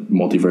just a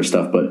multiverse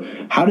stuff, but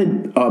how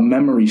did a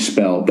memory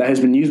spell that has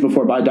been used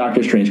before by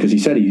Doctor Strange, because he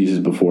said he uses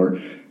it before,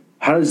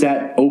 how does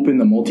that open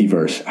the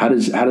multiverse? How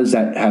does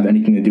that have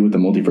anything to do with the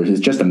multiverse? It's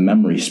just a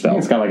memory spell.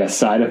 It's got like a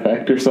side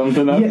effect or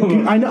something.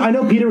 Yeah, I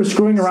know Peter was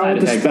screwing around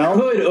with the spell.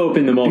 Could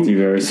open the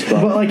multiverse,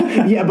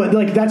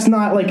 but that's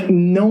not like,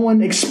 no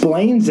one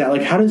explains that.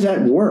 Like, how does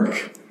that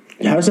work?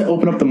 How does that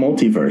open up the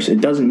multiverse?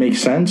 It doesn't make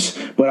sense,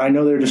 but I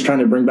know they're just trying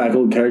to bring back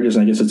old characters,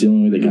 and I guess that's the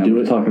only way they can do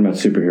it. We're talking about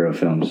superhero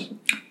films.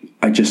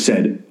 I just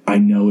said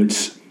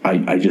it's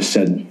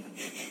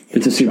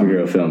a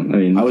superhero film. I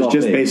mean, I was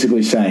just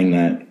basically saying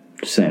that.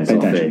 Just saying it's all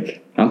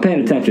fake. I'm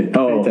paying attention.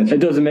 It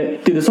doesn't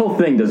make... Dude, this whole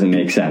thing doesn't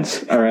make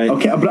sense, all right?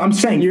 Okay, but I'm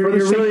saying... You're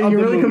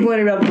really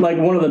complaining about, like,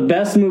 one of the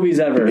best movies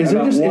ever.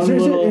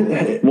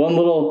 One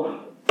little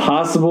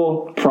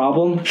possible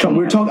problem. Sean,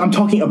 I'm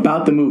talking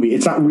about the movie.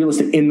 It's not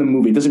realistic in the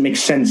movie. It doesn't make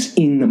sense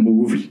in the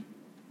movie.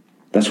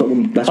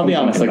 I'll be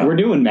honest. Like we're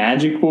doing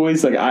Magic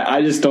Boys. Like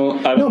I just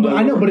don't. I know,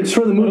 but it's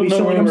for the movie.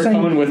 So like I'm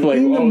saying, with like,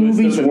 in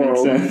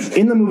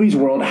the movie's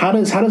world, how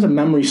does a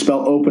memory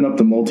spell open up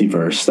the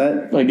multiverse?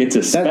 That like it's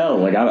a spell.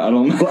 Like I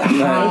don't know.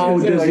 How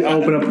does it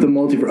open up the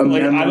multiverse? A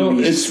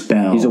memory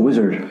spell. He's a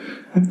wizard.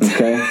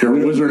 Okay,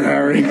 you're a wizard,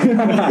 Harry. I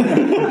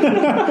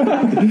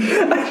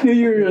knew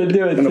you were gonna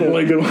do it. And a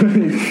really good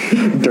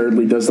one.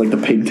 Dudley does like the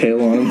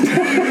pigtail on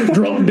him.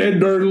 Drop dead,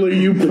 Dudley,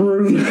 you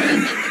prune.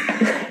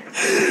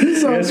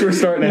 So, I guess we're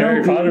starting a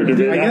Harry Potter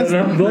debate. I guess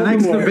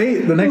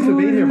the next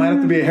debate here might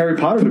have to be a Harry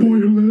Potter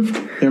debate.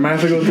 They might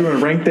have to go through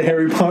and rank the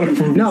Harry Potter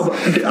movies. No,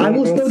 but I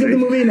will still give the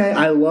movie an A.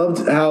 I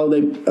loved how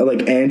they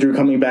like Andrew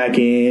coming back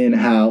in,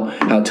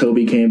 how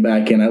Toby came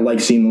back in. I like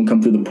seeing them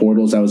come through the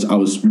portals. I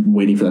was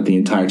waiting for that the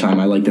entire time.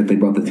 I like that they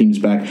brought the themes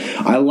back.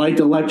 I liked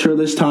Electro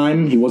this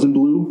time. He wasn't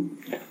blue.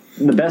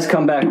 The best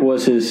comeback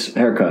was his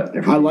haircut.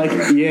 I like,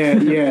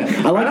 yeah.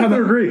 I like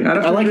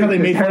how they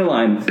made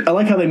hairline. I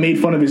like how they made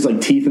fun of his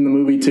like teeth in the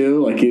movie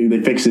too. Like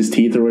they fixed his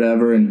teeth or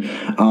whatever. And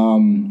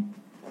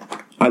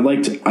I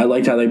liked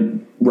how they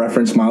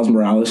referenced Miles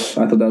Morales.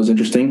 I thought that was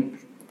interesting.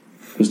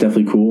 It was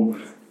definitely cool.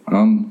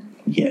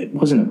 Yeah, it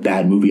wasn't a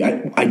bad movie.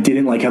 I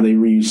didn't like how they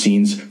reused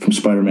scenes from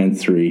Spider-Man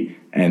 3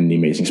 and The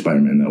Amazing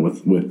Spider-Man though,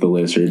 with the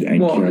lizard.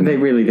 And Kieran. They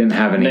really didn't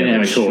have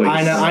any choice.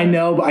 I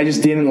know, but I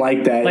just didn't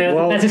like that.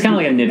 That's just kind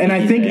of like a nitpicky. And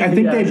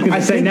I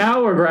think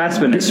now we're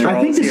grasping at straws.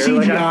 I think the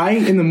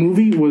CGI in the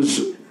movie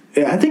was.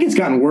 I think it's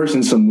gotten worse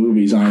in some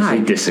movies. Honestly,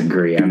 I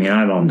disagree. I mean,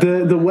 I don't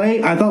know. The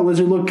way I thought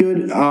Lizard looked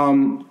good.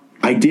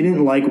 I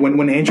didn't like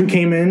when Andrew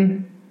came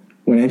in.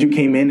 When Andrew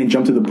came in and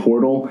jumped through the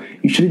portal,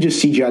 you should have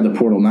just CGI'd the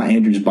portal, not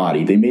Andrew's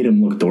body. They made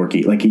him look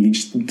dorky. Like he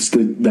just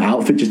the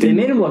outfit just. They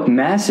made him look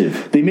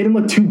massive. They made him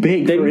look too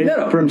big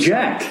for him.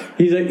 Jacked.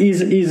 He's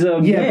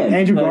a man.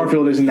 Andrew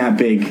Garfield isn't that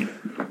big.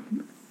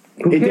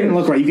 It didn't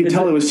look right. You could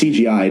tell it was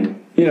CGI'd.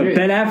 You know,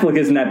 Ben Affleck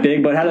isn't that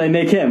big, but how do they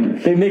make him?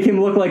 They make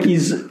him look like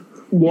he's.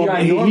 Well,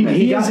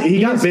 he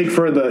got big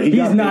for the.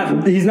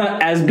 He's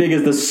not as big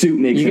as the suit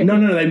makes him.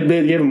 No. They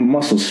gave him a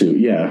muscle suit.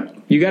 Yeah.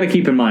 You got to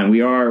keep in mind, we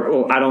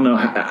are, I don't know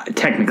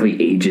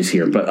technically ages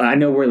here, but I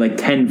know we're like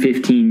 10,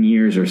 15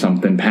 years or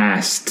something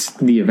past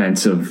the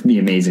events of The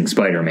Amazing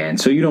Spider-Man.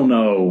 So you don't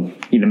know,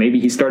 maybe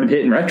he started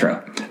hitting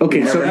retro.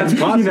 Okay, so that's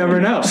possible. You never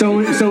know.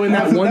 So in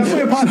that one... That's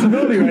a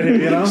possibility right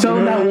here, So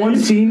in that one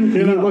scene,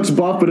 he looks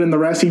buff, but in the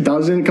rest he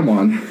doesn't? Come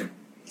on.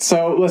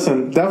 So,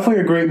 listen,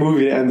 definitely a great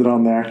movie to end it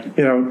on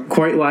there.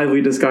 Quite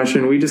lively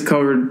discussion. We just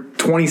covered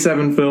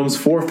 27 films,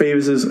 4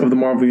 phases of the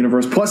Marvel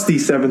Universe, plus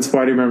these 7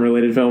 Spider-Man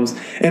related films.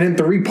 And in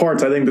 3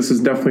 parts, I think this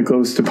is definitely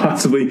close to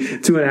possibly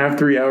 2.5,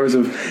 3 hours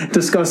of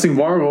discussing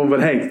Marvel.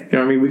 But hey,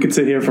 we could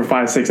sit here for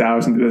 5, 6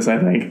 hours and do this, I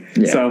think.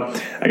 Yeah. So,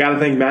 I got to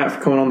thank Matt for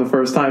coming on the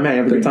first time. Hey,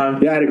 have a good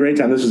time? Yeah, I had a great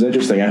time. This was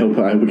interesting. I hope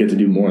we get to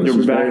do more. You'll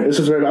be back.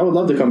 I would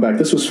love to come back.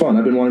 This was fun.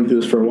 I've been wanting to do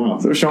this for a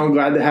while. So, Sean,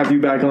 glad to have you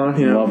back on.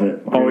 Love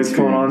it. Always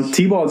coming on.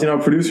 T-Balls,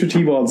 producer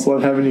T-Balls,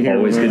 love having you here.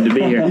 Always good to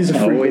be here. Always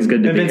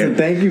good to be here. Vincent,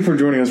 thank you for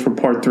joining us for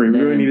part 3. We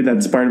really needed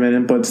that Spider-Man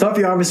input. Stuff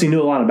you obviously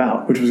knew a lot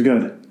about, which was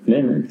good. Yeah,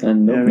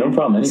 man. No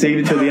problem. Save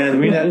it till the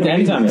end.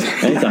 Anytime.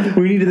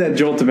 We needed that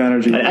jolt of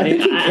energy. I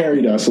think he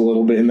carried us a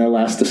little bit in that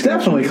last discussion.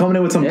 Definitely coming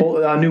in with some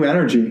new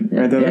energy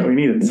that we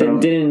needed. So.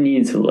 Didn't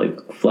need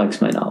to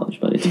flex my knowledge,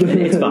 but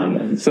it's fine,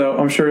 guys. So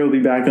I'm sure he'll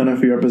be back on a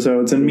few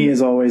episodes. And me,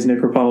 as always, Nick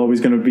Rapallo,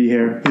 always going to be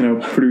here,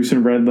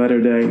 producing Red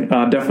Letter Day.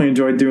 Definitely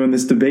enjoyed doing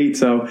this debate.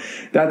 So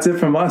that's it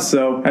from us.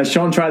 So as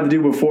Sean tried to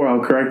do before, I'll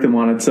correct him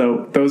on it.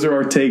 So those are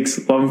our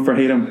takes. Love them for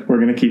hate them.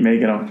 We're going to keep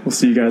making them. We'll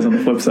see you guys on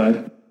the flip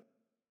side.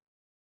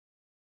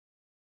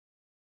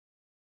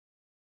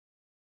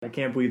 I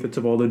can't believe that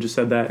Tabaldo just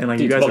said that. And Dude,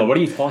 you guys Tabaldo, what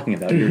are you talking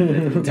about?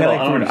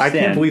 I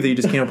can't believe that you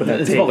just came up with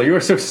that take. Tabaldo, you are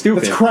so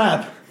stupid. That's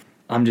crap.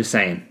 I'm just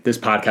saying, this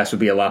podcast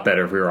would be a lot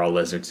better if we were all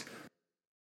lizards.